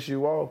them piss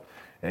you off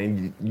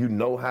and you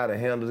know how to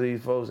handle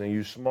these folks and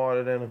you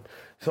smarter than them,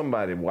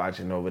 somebody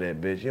watching over that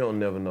bitch. You don't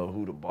never know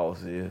who the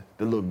boss is.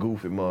 The little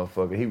goofy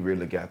motherfucker, he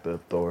really got the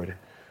authority.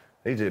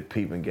 They just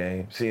peeping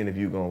game, seeing if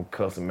you gonna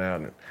cuss him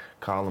out and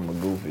call him a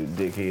goofy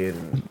dickhead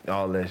and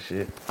all that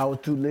shit. I was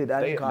too lit. I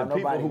The didn't call people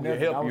nobody who can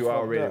nothing. I help was you fucked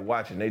already up.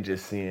 watching, they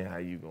just seeing how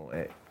you gonna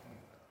act.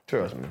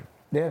 Trust me.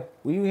 Yeah,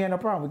 we had no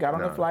problem. We got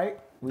on the Nah. flight.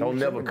 We Don't was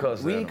never tripping.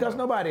 cuss We at ain't them, cuss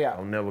bro. nobody out.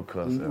 Don't never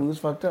cuss We at them. was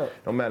fucked up.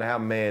 No matter how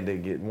mad they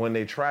get, when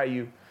they try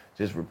you,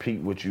 just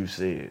repeat what you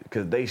said.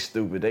 Cause they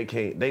stupid.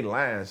 They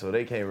lying, so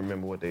they can't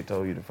remember what they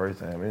told you the first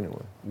time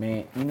anyway.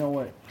 Man, you know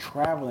what?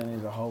 Traveling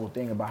is a whole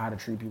thing about how to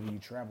treat people you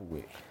travel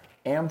with.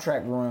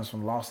 Amtrak runs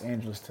from Los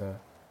Angeles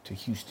to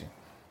Houston.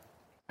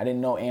 I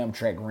didn't know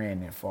Amtrak ran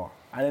that far.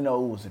 I didn't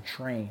know it was a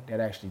train that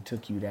actually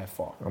took you that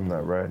far. I'm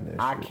not riding that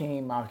I shit.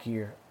 came out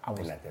here, I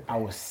was not that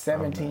bad.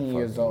 17 I'm not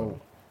years fucking with old,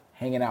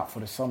 hanging out for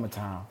the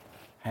summertime.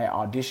 Had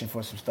auditioned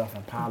for some stuff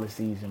in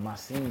policies in my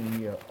senior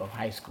year of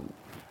high school.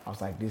 I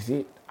was like, this is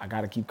it. I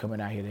gotta keep coming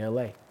out here to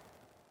LA.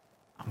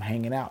 I'm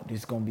hanging out, this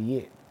is gonna be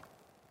it.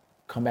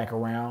 Come back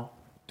around,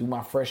 do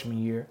my freshman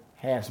year,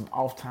 had some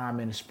off time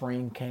in the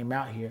spring, came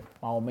out here.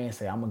 My old man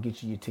said, I'm gonna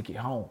get you your ticket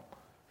home.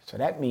 So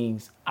that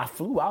means I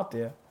flew out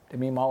there. That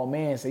means my old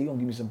man said, you gonna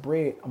give me some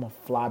bread, I'm gonna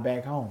fly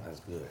back home.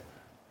 That's good.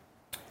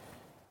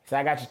 So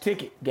I got your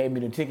ticket, gave me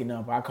the ticket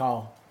number. I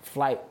called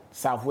Flight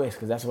Southwest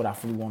because that's what I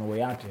flew on the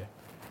way out there.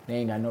 They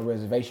ain't got no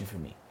reservation for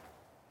me.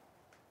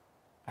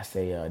 I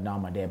say, no,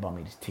 my dad bought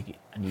me this ticket.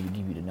 I need to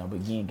give you the number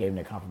again. Gave him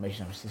that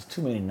confirmation number. It's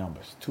too many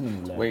numbers, too many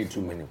letters. Way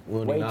too many. We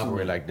don't Way even too operate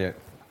many. like that.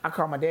 I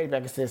called my daddy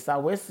back and said,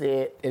 Southwest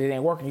said it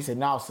ain't working. He said,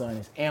 no, son,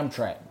 it's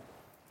Amtrak.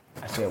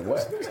 I said,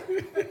 what?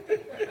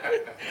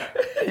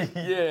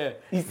 Yeah.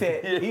 He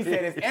said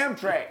it's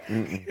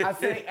Amtrak. I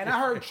said, and I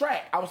heard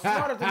track. I was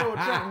smart enough to know what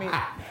track means.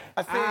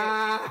 I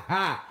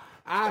said,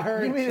 I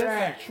heard you mean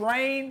track. it's a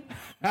train?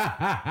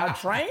 A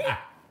train?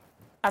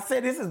 I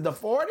said, this is the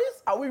 40s?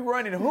 Are we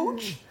running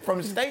hooch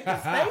from state to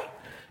state?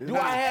 Do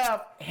I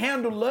have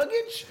handle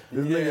luggage?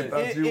 This nigga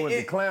thought you went to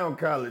it- clown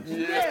college.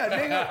 Yeah,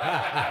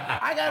 nigga.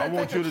 I gotta I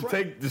want take you a to tra-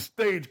 take the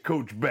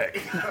stagecoach back.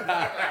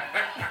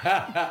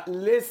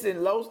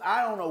 Listen, Los,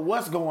 I don't know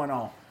what's going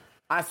on.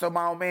 So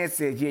my old man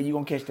said, yeah, you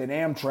gonna catch that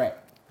Amtrak.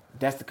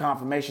 That's the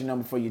confirmation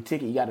number for your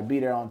ticket. You gotta be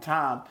there on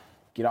time,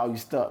 get all your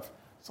stuff.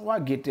 So I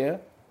get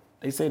there.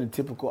 They say the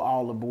typical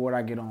all aboard.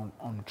 I get on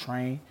the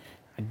train.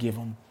 I give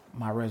them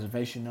my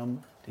reservation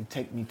number. They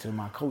take me to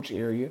my coach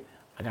area.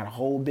 I got a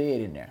whole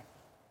bed in there.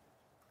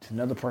 It's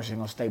another person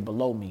gonna stay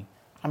below me.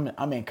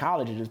 I'm in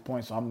college at this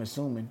point, so I'm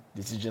assuming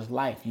this is just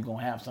life. You're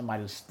gonna have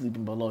somebody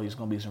sleeping below you. It's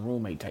gonna be some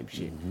roommate type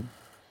shit.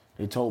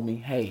 They told me,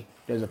 hey,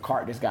 there's a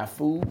cart that's got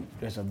food,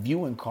 there's a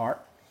viewing cart,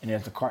 and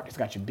there's a cart that's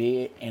got your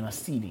bed and a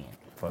seat in.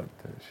 Fuck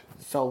that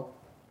shit. So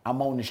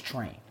I'm on this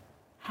train.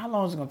 How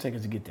long is it gonna take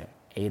us to get there?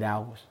 8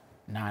 hours?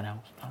 9 hours?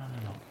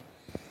 No.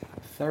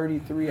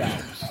 33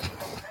 hours.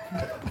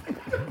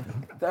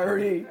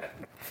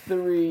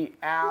 33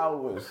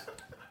 hours.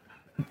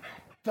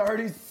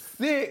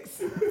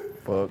 36.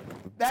 Fuck.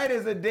 That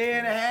is a day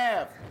and a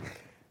half.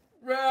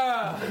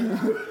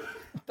 Bruh,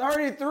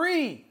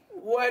 33.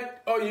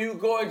 what are you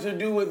going to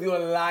do with your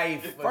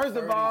life for First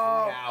of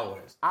all, 33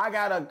 hours? I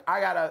got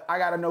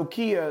a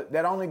Nokia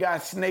that only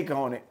got Snake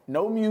on it,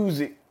 no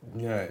music,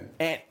 Yeah.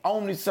 and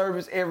only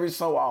service every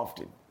so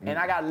often. And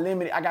I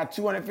got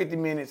 250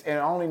 minutes and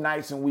only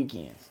nights and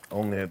weekends.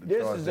 Only have to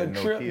This charge is a that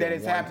trip Nokia that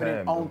is one happening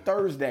time, on though.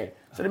 Thursday.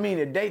 So that means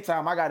the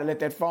daytime I gotta let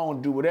that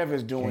phone do whatever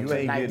it's doing You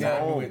ain't tonight. getting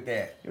Nothing home. with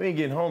that. You ain't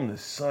getting home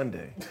this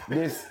Sunday.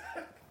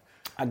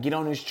 I get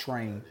on this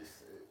train,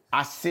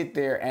 I sit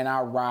there and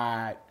I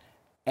ride,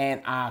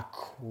 and I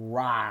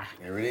cry.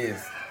 There it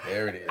is.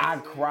 There it is. I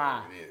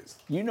cry. There it is.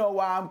 You know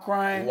why I'm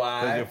crying? Cause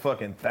Why? your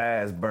fucking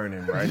thighs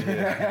burning right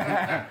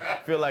here.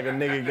 Feel like a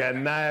nigga got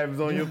knives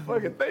on your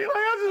fucking thing. Like,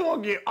 I just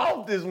want to get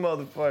off this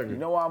motherfucker. You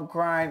know why I'm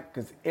crying?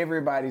 Because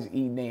everybody's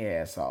eating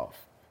their ass off.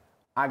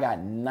 I got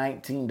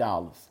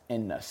 $19,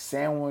 and the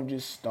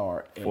sandwiches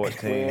start at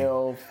 14.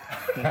 $12.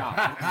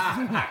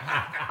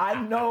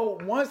 I know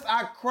once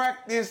I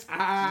crack this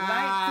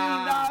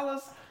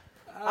 $19,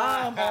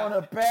 I'm on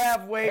a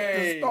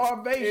pathway to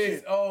starvation.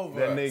 It's over.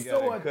 That nigga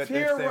So gotta a cut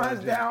tear that runs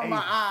sandwich down in my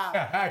eight.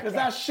 eye because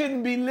I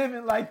shouldn't be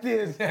living like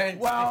this.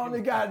 Well, I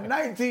only got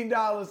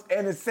 $19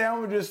 and the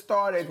sandwiches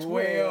start at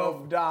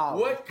 $12.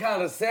 What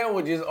kind of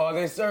sandwiches are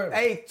they serving?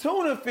 A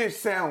tuna fish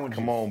sandwich.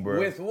 Come on, bro.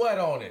 With what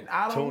on it?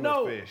 I don't Tuna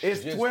know. fish.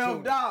 It's Just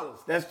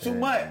 $12. That's too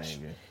much.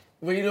 Nigga.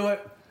 Well, you know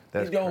what?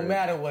 That's it don't crazy.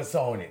 matter what's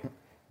on it.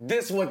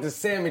 This is what the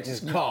sandwiches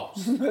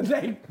cost.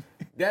 They-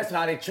 That's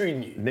how they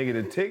treating you. Nigga,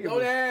 the ticket Don't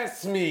was,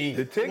 ask me.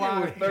 the ticket why-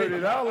 was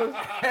 $30.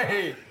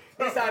 Hey,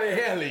 this how they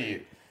hell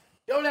you.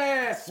 Don't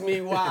ask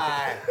me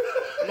why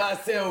my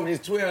sandwich is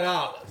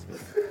 $12.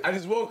 I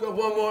just woke up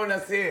one morning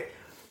and I said,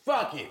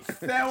 fuck it.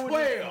 Sandwich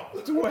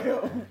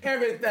 12.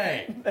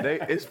 Everything.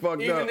 It's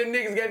fucked Even up. the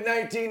niggas got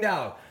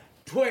 $19.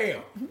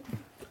 12.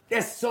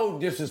 That's so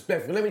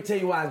disrespectful. Let me tell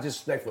you why it's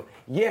disrespectful.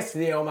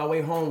 Yesterday on my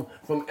way home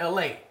from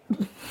LA,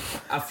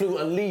 I flew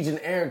Allegiant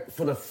Air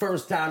for the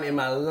first time in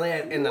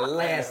the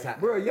last time.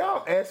 Bro,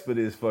 y'all asked for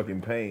this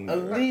fucking pain.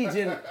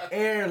 Allegiant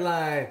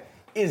Airline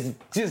is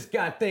just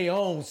got their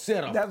own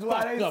set of That's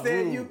why they fucked up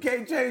said rules. you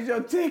can't change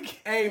your ticket.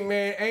 Hey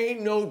man,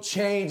 ain't no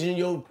changing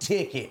your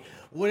ticket.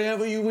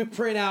 Whatever you would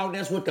print out,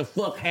 that's what the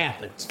fuck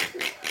happens.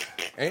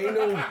 Ain't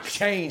no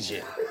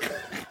changing.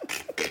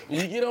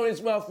 You get on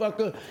this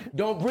motherfucker,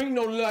 don't bring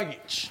no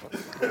luggage.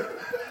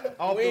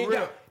 Off We the ain't rip.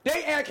 got-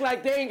 they act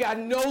like they ain't got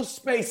no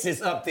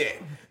spaces up there.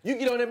 You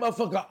get on that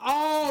motherfucker,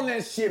 all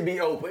that shit be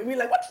open. Be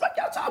like, what the fuck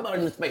y'all talking about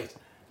in this space?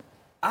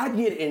 I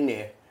get in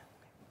there.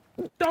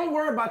 Don't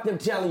worry about them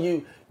telling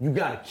you you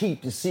gotta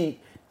keep the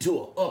seat to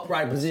an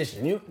upright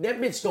position.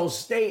 That bitch gonna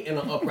stay in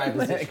an upright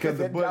position. Because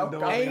the button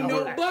don't Ain't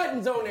no work.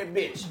 buttons on that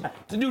bitch.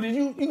 To do this,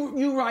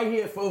 you right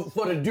here for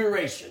the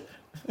duration.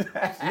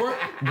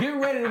 Get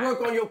ready to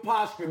work on your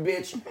posture,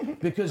 bitch,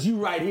 because you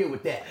right here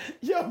with that.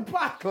 Your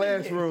pocket.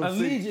 Classroom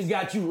Allegiant seats.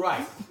 got you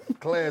right.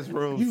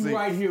 Classroom You seats.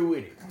 right here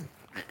with it.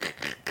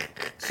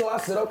 So I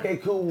said, okay,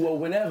 cool. Well,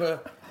 whenever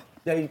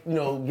they,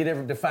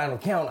 get the final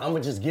count, I'm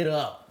gonna just get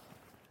up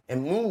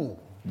and move.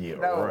 Yeah,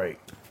 No. right.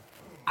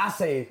 I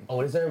say,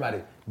 oh, this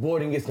everybody.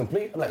 Boarding gets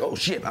complete. I'm like, oh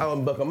shit, I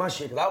unbuckle my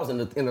shit because I was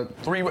in the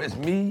three. It's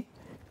me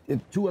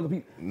and two other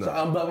people. So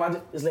I unbuckle my.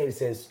 This lady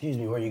says, excuse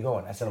me, where you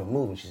going? I said, I'm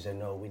moving. She said,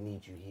 no, we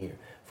need you here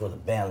for the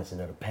balancing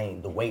of the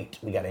pain, the weight.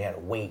 We gotta have a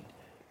weight.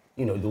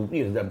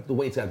 The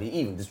weight's gotta be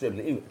even,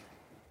 distributed even.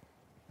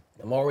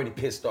 I'm already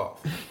pissed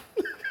off.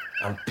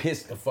 I'm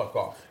pissed the fuck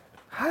off.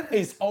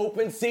 It's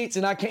open seats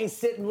and I can't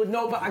sit with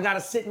nobody. I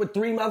gotta sit with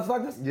three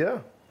motherfuckers? Yeah.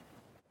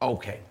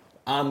 Okay,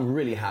 I'm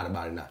really hot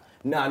about it now.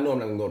 Now I know I'm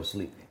not gonna go to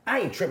sleep. I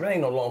ain't tripping, I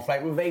ain't no long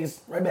flight. We're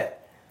Vegas, right back.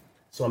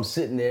 So I'm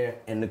sitting there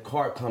and the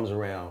cart comes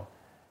around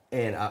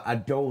and I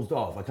dozed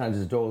off. I kind of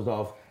just dozed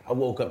off. I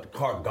woke up, the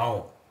cart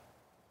gone.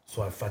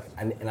 So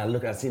I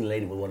look, I seen the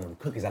lady with one of them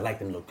cookies. I like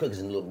them little cookies,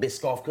 and little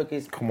Biscoff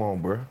cookies. Come on,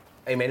 bro.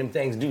 Hey man, them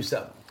things do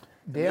something.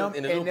 Them In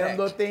and a little them pack.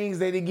 little things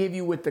they give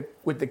you with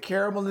the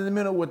caramel in the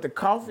middle with the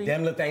coffee.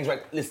 Them little things,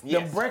 right? Listen, The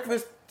yes.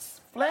 breakfast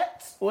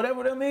flats,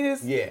 whatever them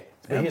is. Yeah,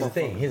 but That here's the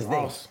thing. motherfucker Here's the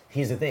thing. awesome.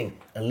 Here's the thing.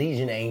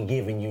 Allegiant ain't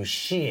giving you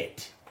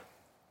shit.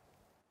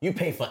 You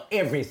pay for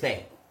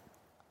everything.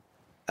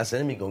 I said,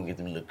 let me go get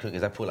them little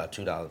cookies. I pulled out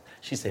 $2.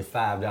 She said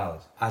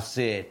 $5. I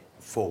said,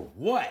 for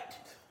what?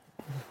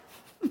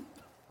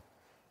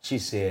 She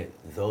said,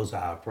 those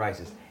are our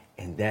prices.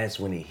 And that's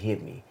when it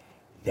hit me.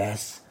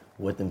 That's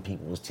what them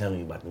people was telling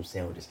me about them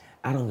sandwiches.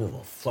 I don't give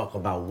a fuck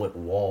about what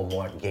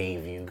Walmart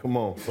gave you Come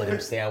on. for them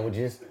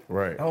sandwiches.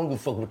 Right. I don't give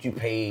a fuck what you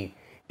paid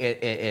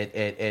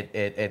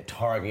at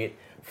Target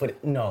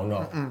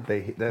No.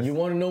 You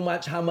want to know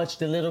how much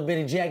the little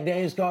bitty Jack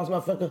Daniels cost,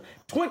 motherfucker?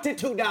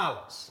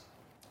 $22.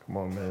 Come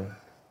on, man.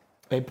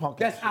 They punk.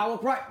 That's our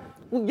price.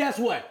 Well, guess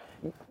what?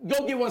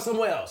 Go get one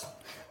somewhere else.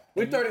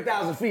 We're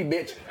 30,000 feet,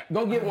 bitch.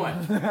 Go get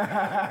one. Go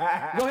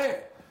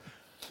ahead.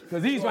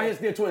 Because these right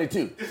here still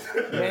 22.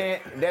 Man,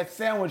 that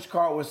sandwich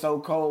cart was so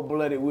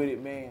cold-blooded with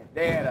it, man.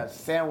 They had a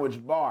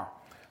sandwich bar.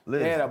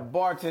 Listen, they had a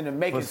bartender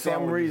making for some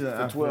sandwiches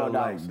reason, for $12. I feel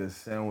like the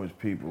sandwich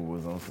people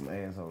was on some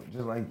assholes,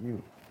 just like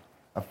you.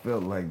 I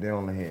felt like they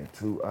only had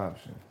two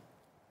options.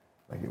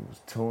 Like it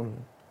was tuna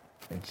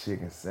and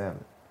chicken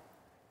salad.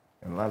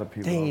 And a lot of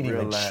people They ain't don't even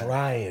realize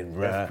trying,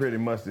 bro. that's pretty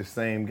much the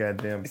same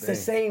goddamn It's thing.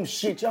 the same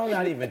shit. Y'all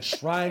not even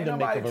trying to make a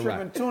Nobody tripping.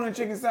 variety. Tuna and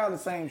chicken salad, the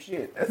same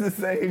shit. That's the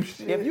same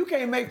shit. If you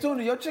can't make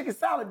tuna, your chicken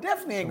salad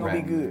definitely ain't gonna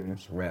be good.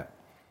 It's a wrap.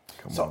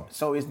 Come on.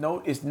 So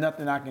it's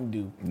nothing I can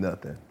do.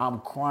 Nothing. I'm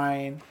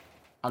crying.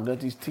 I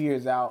got these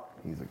tears out.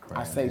 He's a crying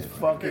I say, man.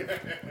 fuck it.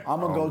 I'm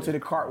gonna go to the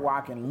cart where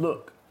I can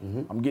look.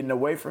 I'm getting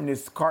away from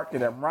this cart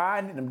that I'm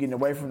riding. I'm getting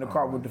away from the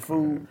cart with the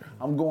food.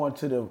 I'm going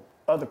to the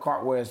other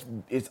cart where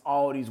it's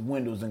all these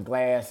windows and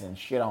glass and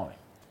shit on it.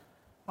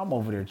 I'm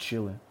over there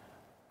chilling.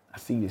 I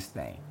see this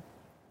thing.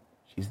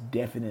 She's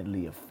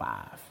definitely a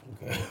 5.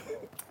 Okay.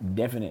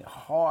 Definite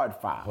hard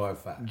 5. Hard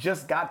 5.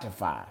 Just got to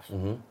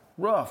 5s.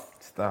 Rough.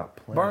 Stop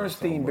playing.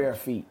 Bernstein so bare much.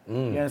 feet. You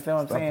understand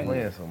what I'm Stop saying?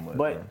 playing so much,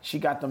 but bro. she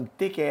got them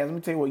thick ass. Let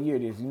me tell you what year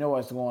it is. You know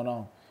what's going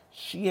on.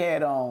 She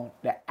had on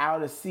the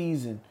out of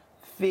season,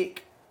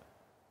 thick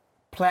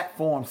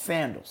platform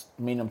sandals.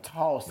 I mean them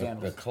tall The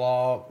sandals.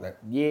 clog.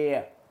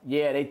 Yeah,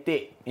 they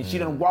thick. And she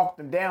done walked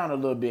them down a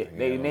little bit.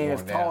 They ain't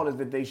as going tall down. as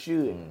that they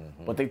should.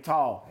 But they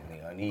tall. And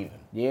they uneven.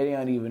 Yeah, they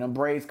uneven. Them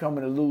braids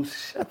coming to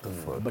loose. Shut the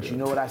fuck But you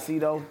know what I see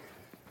though?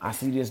 I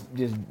see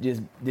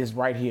this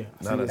right here.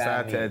 I see Not a this-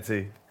 thigh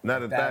tattoo.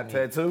 Not a thigh Thigh meat.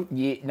 tattoo.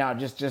 Yeah, no,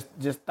 just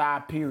thigh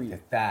The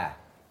period. thigh.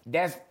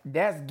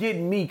 That's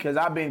getting me because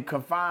I've been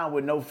confined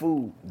with no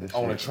food. This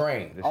On shit- a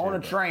train. this On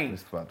shit a train.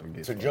 It's about to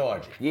get To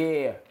Georgia.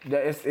 Yeah,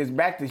 it's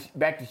back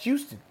to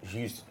Houston.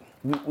 Houston.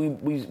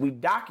 We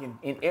docking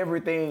in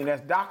everything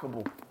that's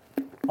dockable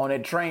on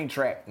that train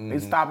track. They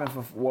stopping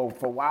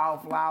for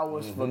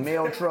wildflowers, for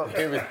mail trucks.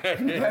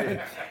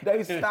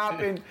 they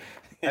stopping.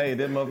 Hey,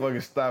 that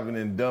motherfucker stopping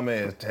in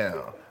dumbass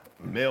town,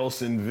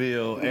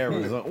 Nelsonville,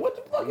 Arizona. What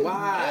the fuck is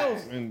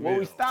Nelsonville? What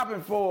we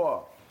stopping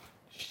for?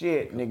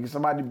 Shit, nigga,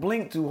 somebody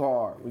blinked too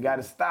hard. We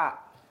gotta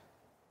stop.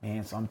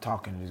 Man, so I'm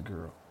talking to this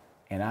girl,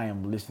 and I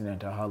am listening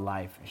to her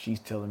life, and she's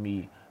telling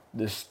me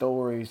the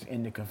stories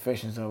and the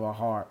confessions of her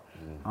heart.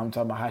 I'm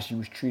talking about how she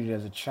was treated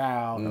as a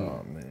child.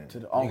 Oh, man. To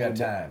the uncle, got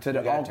time. to the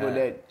You got uncle time.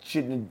 that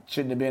shouldn't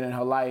have been in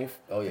her life.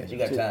 Oh, yeah, she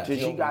got time. She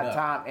She got opened up.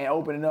 time and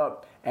opening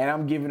up, and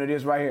I'm giving her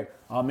this right here.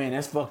 Oh man,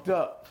 that's fucked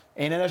up.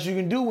 Ain't nothing else you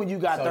can do when you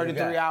got So you 33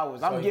 got- hours.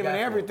 so I'm you giving got her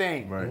to.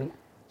 everything. Right.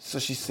 So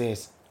she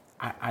says,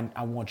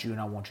 I want you, and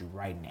I want you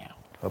right now.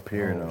 Her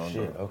period Oh, on.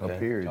 shit, though. okay. Her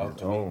period Talk is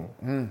to me.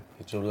 on.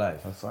 Get your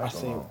life. Her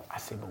cycle on. I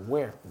said, but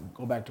where? We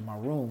go back to my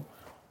room.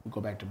 We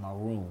go back to my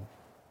room.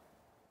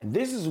 And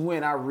this is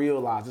when I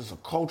realized it's a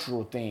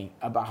cultural thing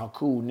about how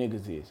cool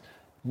niggas is.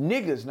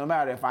 Niggas, no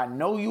matter if I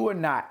know you or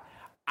not,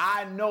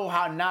 I know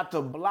how not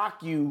to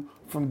block you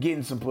from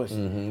getting some pussy.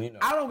 you know.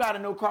 I don't gotta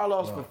know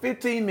Karlous for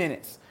 15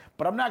 minutes,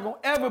 but I'm not gonna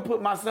ever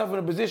put myself in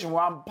a position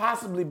where I'm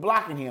possibly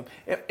blocking him.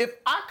 If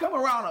I come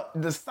around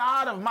the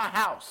side of my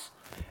house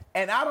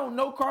and I don't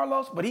know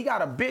Karlous, but he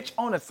got a bitch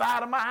on the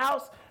side of my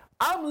house,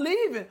 I'm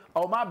leaving.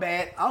 Oh, my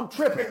bad. I'm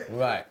tripping.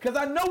 Right. Because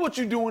I know what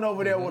you're doing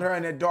over there with her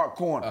in that dark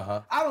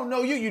corner. I don't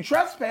know you. You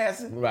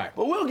trespassing. Right.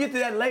 But we'll get to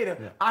that later.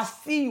 Yeah. I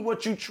see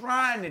what you're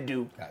trying to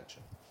do. Gotcha.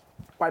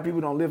 White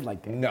people don't live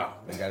like that. No,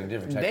 they got a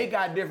different type. They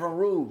got different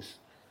rules.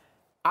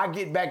 I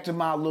get back to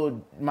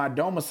my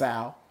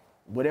domicile,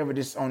 whatever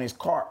this on this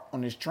cart,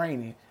 on this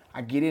train is.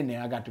 I get in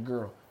there. I got the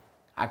girl.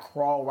 I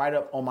crawl right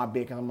up on my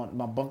bed because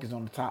my bunk is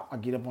on the top. I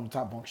get up on the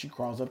top bunk. She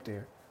crawls up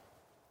there.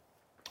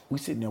 We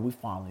sitting there, we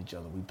following each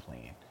other, we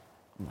playing.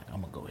 I'm like,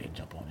 I'm gonna go ahead and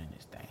jump on in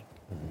this thing.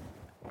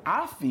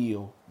 I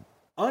feel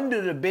under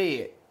the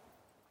bed,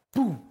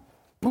 boom,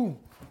 boom,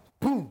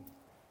 boom.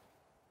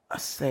 I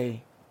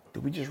say,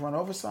 did we just run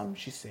over something?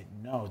 She said,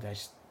 no,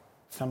 that's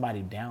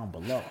somebody down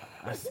below.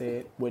 I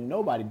said, well,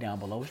 nobody down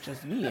below, it's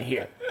just me in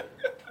here.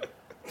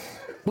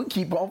 We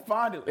keep on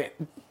finding it.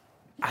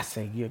 I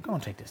say, yeah, go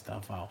and take this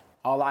stuff off.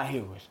 All I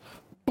hear was,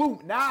 boom.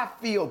 Now I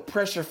feel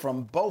pressure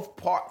from both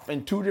parts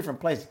in two different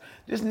places.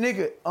 This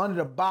nigga under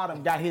the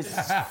bottom got his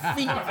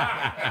feet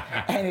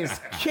and is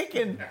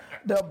kicking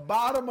the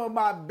bottom of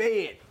my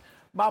bed.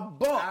 My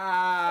bunk.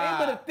 Ain't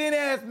but a thin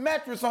ass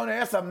mattress on there.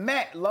 That's a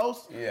mat,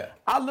 Los. Yeah.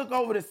 I look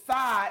over the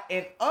side,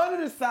 and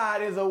under the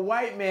side is a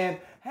white man.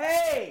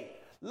 Hey,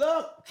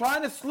 look,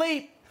 trying to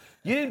sleep.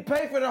 You didn't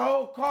pay for the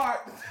whole cart.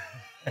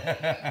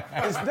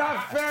 It's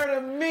not fair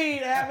to me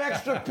to have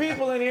extra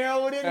people in here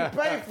who didn't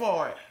pay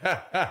for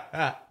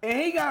it. And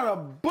he got a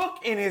book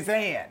in his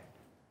hand.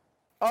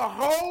 A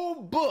whole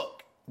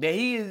book that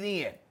he is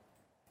in.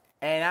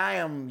 And I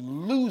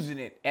am losing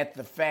it at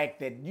the fact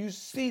that you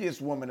see this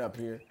woman up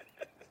here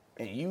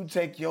and you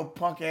take your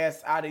punk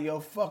ass out of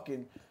your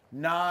fucking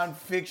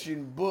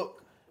non-fiction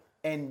book,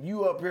 and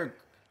you up here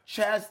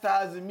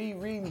chastising me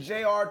reading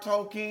J.R.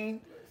 Tolkien.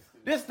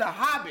 This The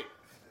Hobbit.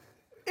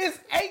 It's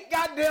 8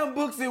 goddamn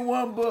books in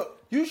one book.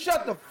 You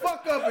shut the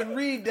fuck up and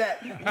read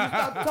that. You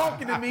stop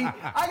talking to me.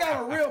 I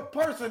got a real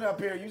person up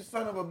here, you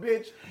son of a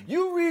bitch.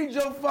 You read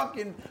your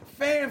fucking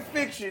fan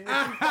fiction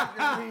that you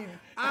fucking read.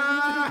 You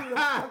leave me the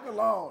fuck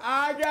alone.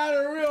 I got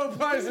a real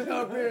person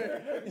up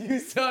here, you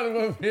son of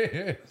a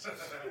bitch.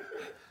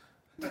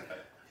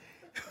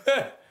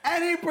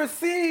 And he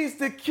proceeds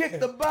to kick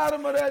the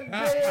bottom of that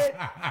bed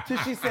till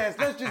she says,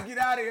 let's just get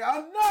out of here.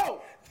 Oh,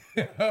 no.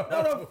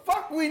 No, the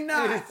fuck we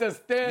not. It's a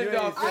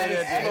standoff in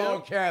that small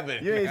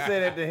cabin. You ain't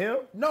say that to him?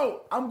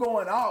 No, I'm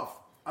going off.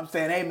 I'm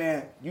saying, hey,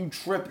 man, you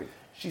tripping.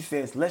 She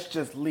says, let's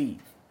just leave.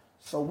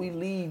 So we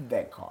leave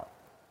that cart.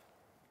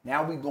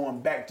 Now we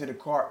going back to the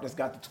cart that's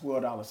got the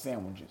 $12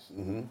 sandwiches.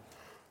 Mm-hmm.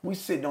 We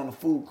sitting on the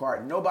food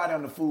cart. Nobody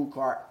on the food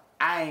cart.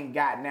 I ain't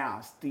got now.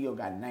 I still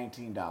got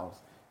 $19.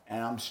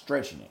 And I'm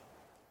stretching it.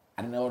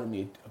 I didn't order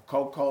me a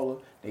Coca-Cola.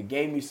 They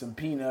gave me some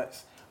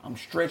peanuts. I'm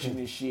stretching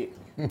this shit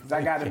because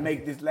I got to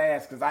make this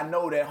last because I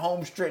know that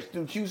home stretch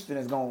through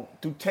Houston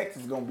through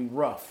Texas is going to be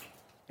rough.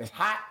 It's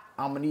hot.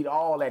 I'm going to need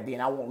all that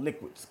then. I want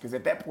liquids because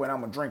at that point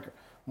I'm a drinker.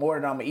 More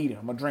than I'm an eater.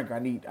 I'm a drinker. I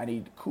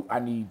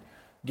need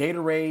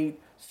Gatorade,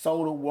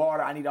 soda,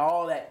 water. I need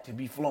all that to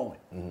be flowing.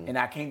 Mm-hmm. And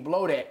I can't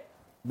blow that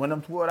when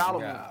I'm $12.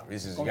 Nah,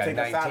 this is, you got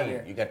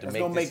 19. You got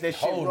to make this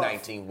whole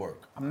 19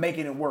 work. I'm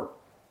making it work.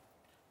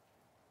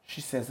 She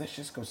says, let's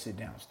just go sit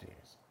downstairs.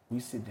 We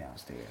sit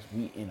downstairs.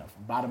 We in the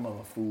bottom of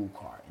a food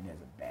cart, and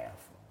there's a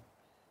bathroom.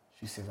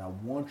 She says, I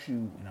want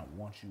you, and I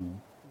want you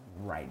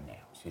right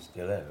now. She's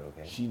still at it,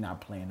 okay? She's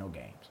not playing no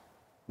games.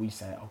 We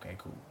say, okay,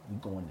 cool. We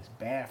go in this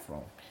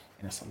bathroom,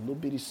 and it's a little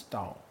bitty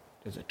stall.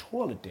 There's a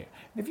toilet there.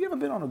 And if you ever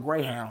been on a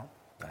Greyhound,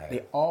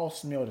 they all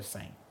smell the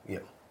same. Yeah.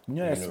 You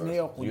know that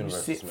smell when you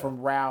sit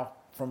from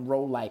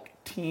row like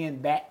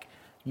 10 back,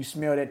 you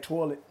smell that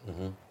toilet?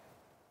 Mm-hmm.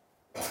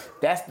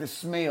 That's the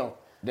smell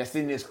that's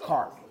in this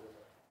cart.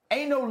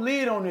 Ain't no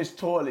lid on this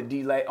toilet,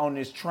 D-Lay, on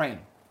this train.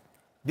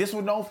 This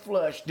one don't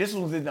flush. This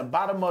one's in the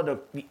bottom of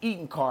the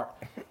eating cart.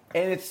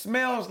 And it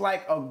smells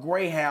like a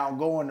Greyhound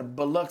going to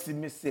Biloxi,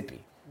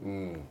 Mississippi.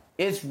 Mm.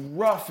 It's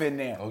rough in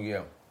there. Oh,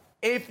 yeah.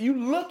 If you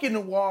look in the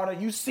water,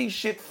 you see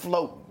shit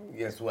floating.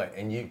 Guess what?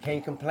 And you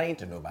can't complain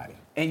to nobody.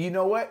 And you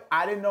know what?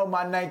 I didn't know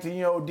my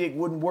 19-year-old dick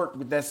wouldn't work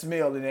with that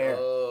smell in there.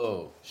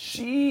 Oh.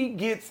 She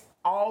gets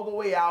all the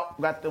way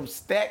out, got them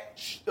stacked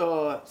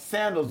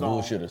sandals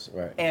on. Bullshitters,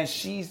 right. And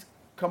she's,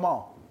 come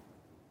on.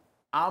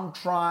 I'm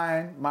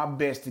trying my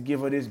best to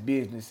give her this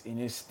business in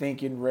this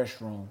stinking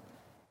restroom.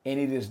 And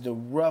it is the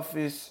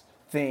roughest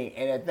thing.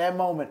 And at that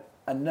moment,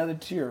 another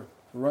tear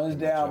runs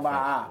down my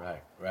eye.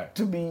 Right.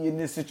 To be in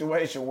this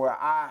situation where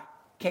I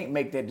can't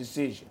make that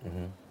decision.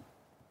 Mm-hmm.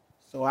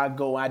 So I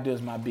go, I does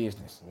my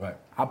business. Right.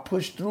 I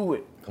push through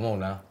it. Come on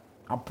now.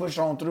 I push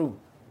on through.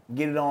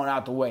 Get it on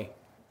out the way.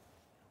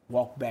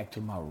 Walk back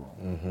to my room.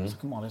 Mm-hmm. So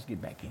come on, let's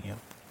get back in here.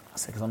 I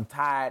said, because I'm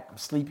tired, I'm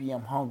sleepy,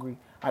 I'm hungry.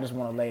 I just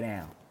want to lay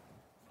down.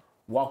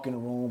 Walk in the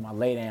room, I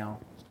lay down.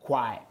 It's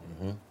quiet.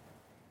 Mm-hmm.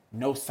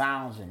 No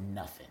sounds and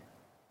nothing.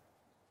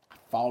 I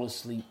fall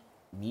asleep,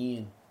 me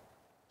and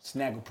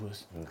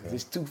Snagglepuss. Okay.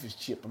 This tooth is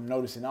chipped. I'm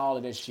noticing all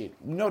of that shit.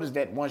 You notice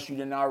that once the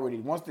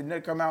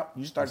nut come out,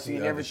 you start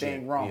seeing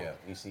everything wrong. Yeah,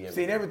 you see everything.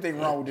 Seeing everything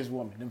wrong with this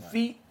woman. Them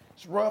feet,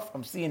 it's rough.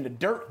 I'm seeing the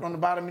dirt on the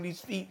bottom of these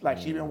feet, like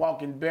she been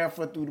walking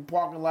barefoot through the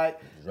parking lot.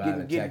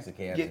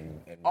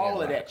 Getting all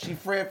of that. She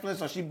Fred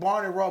Flintstone. She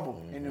Barney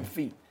Rubble in them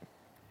feet.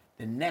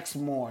 The next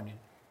morning,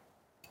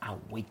 I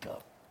wake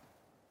up.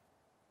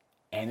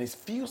 And it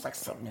feels like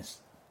something is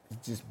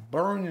just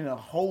burning a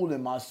hole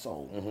in my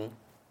soul. Mm-hmm.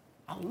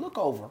 I look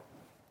over.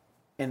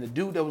 And the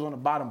dude that was on the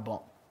bottom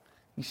bunk,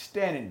 he's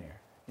standing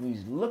there. And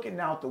he's looking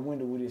out the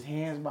window with his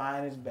hands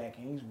behind his back.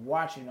 And he's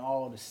watching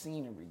all the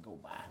scenery go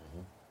by.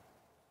 Mm-hmm.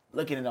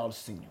 Looking at all the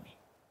scenery.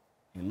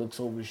 He looks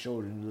over his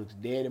shoulder and he looks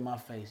dead in my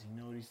face.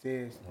 You know what he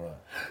says?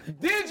 What?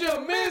 Did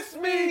you miss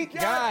me?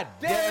 God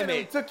damn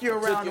it. Took you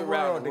around the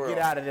world to get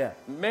out of there.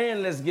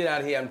 Man, let's get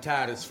out of here. I'm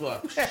tired as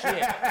fuck. Shit.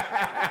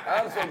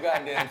 I'm so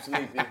goddamn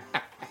sleepy.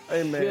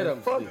 Hey, man. Shit,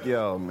 fuck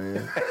y'all,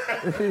 man.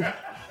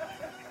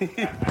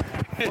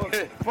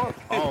 Fuck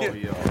all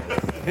y'all.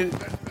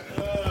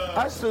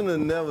 I shouldn't have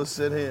never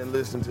sat here and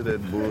listened to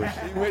that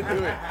bullshit. He went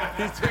through it.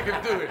 He took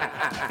him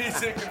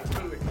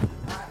through it.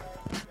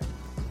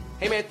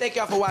 Hey, man, thank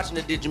y'all for watching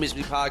the Did You Miss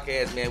Me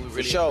podcast, man. We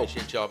really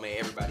appreciate y'all, man.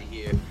 Everybody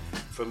here.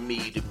 From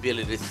me to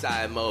Billy to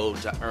Simo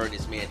to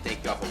Ernest, man.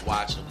 Thank y'all for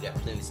watching. We got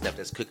plenty of stuff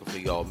that's cooking for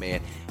y'all,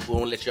 man. We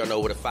want to let y'all know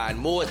where to find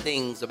more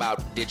things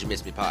about Did You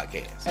Miss Me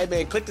podcast. Hey,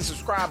 man, click the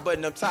subscribe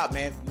button up top,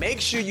 man.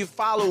 Make sure you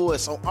follow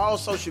us on all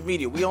social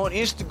media. We on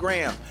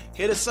Instagram.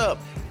 Hit us up.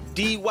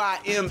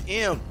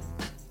 DYMM.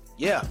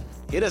 Yeah,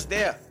 hit us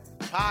there.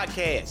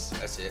 Podcast.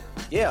 That's it.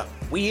 Yeah,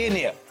 we in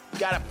there. You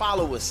got to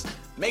follow us.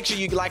 Make sure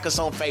you like us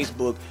on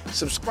Facebook.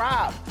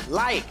 Subscribe,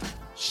 like,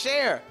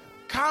 share,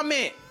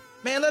 comment.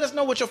 Man, let us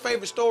know what your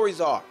favorite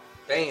stories are.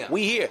 Damn.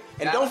 We here.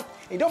 And Now,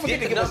 don't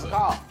forget to give us a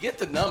call. Get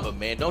the number,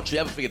 man. Don't you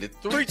ever forget it.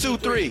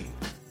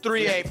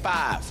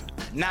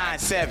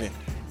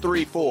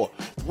 323-385-9734.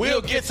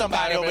 We'll get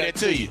somebody over there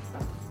to you.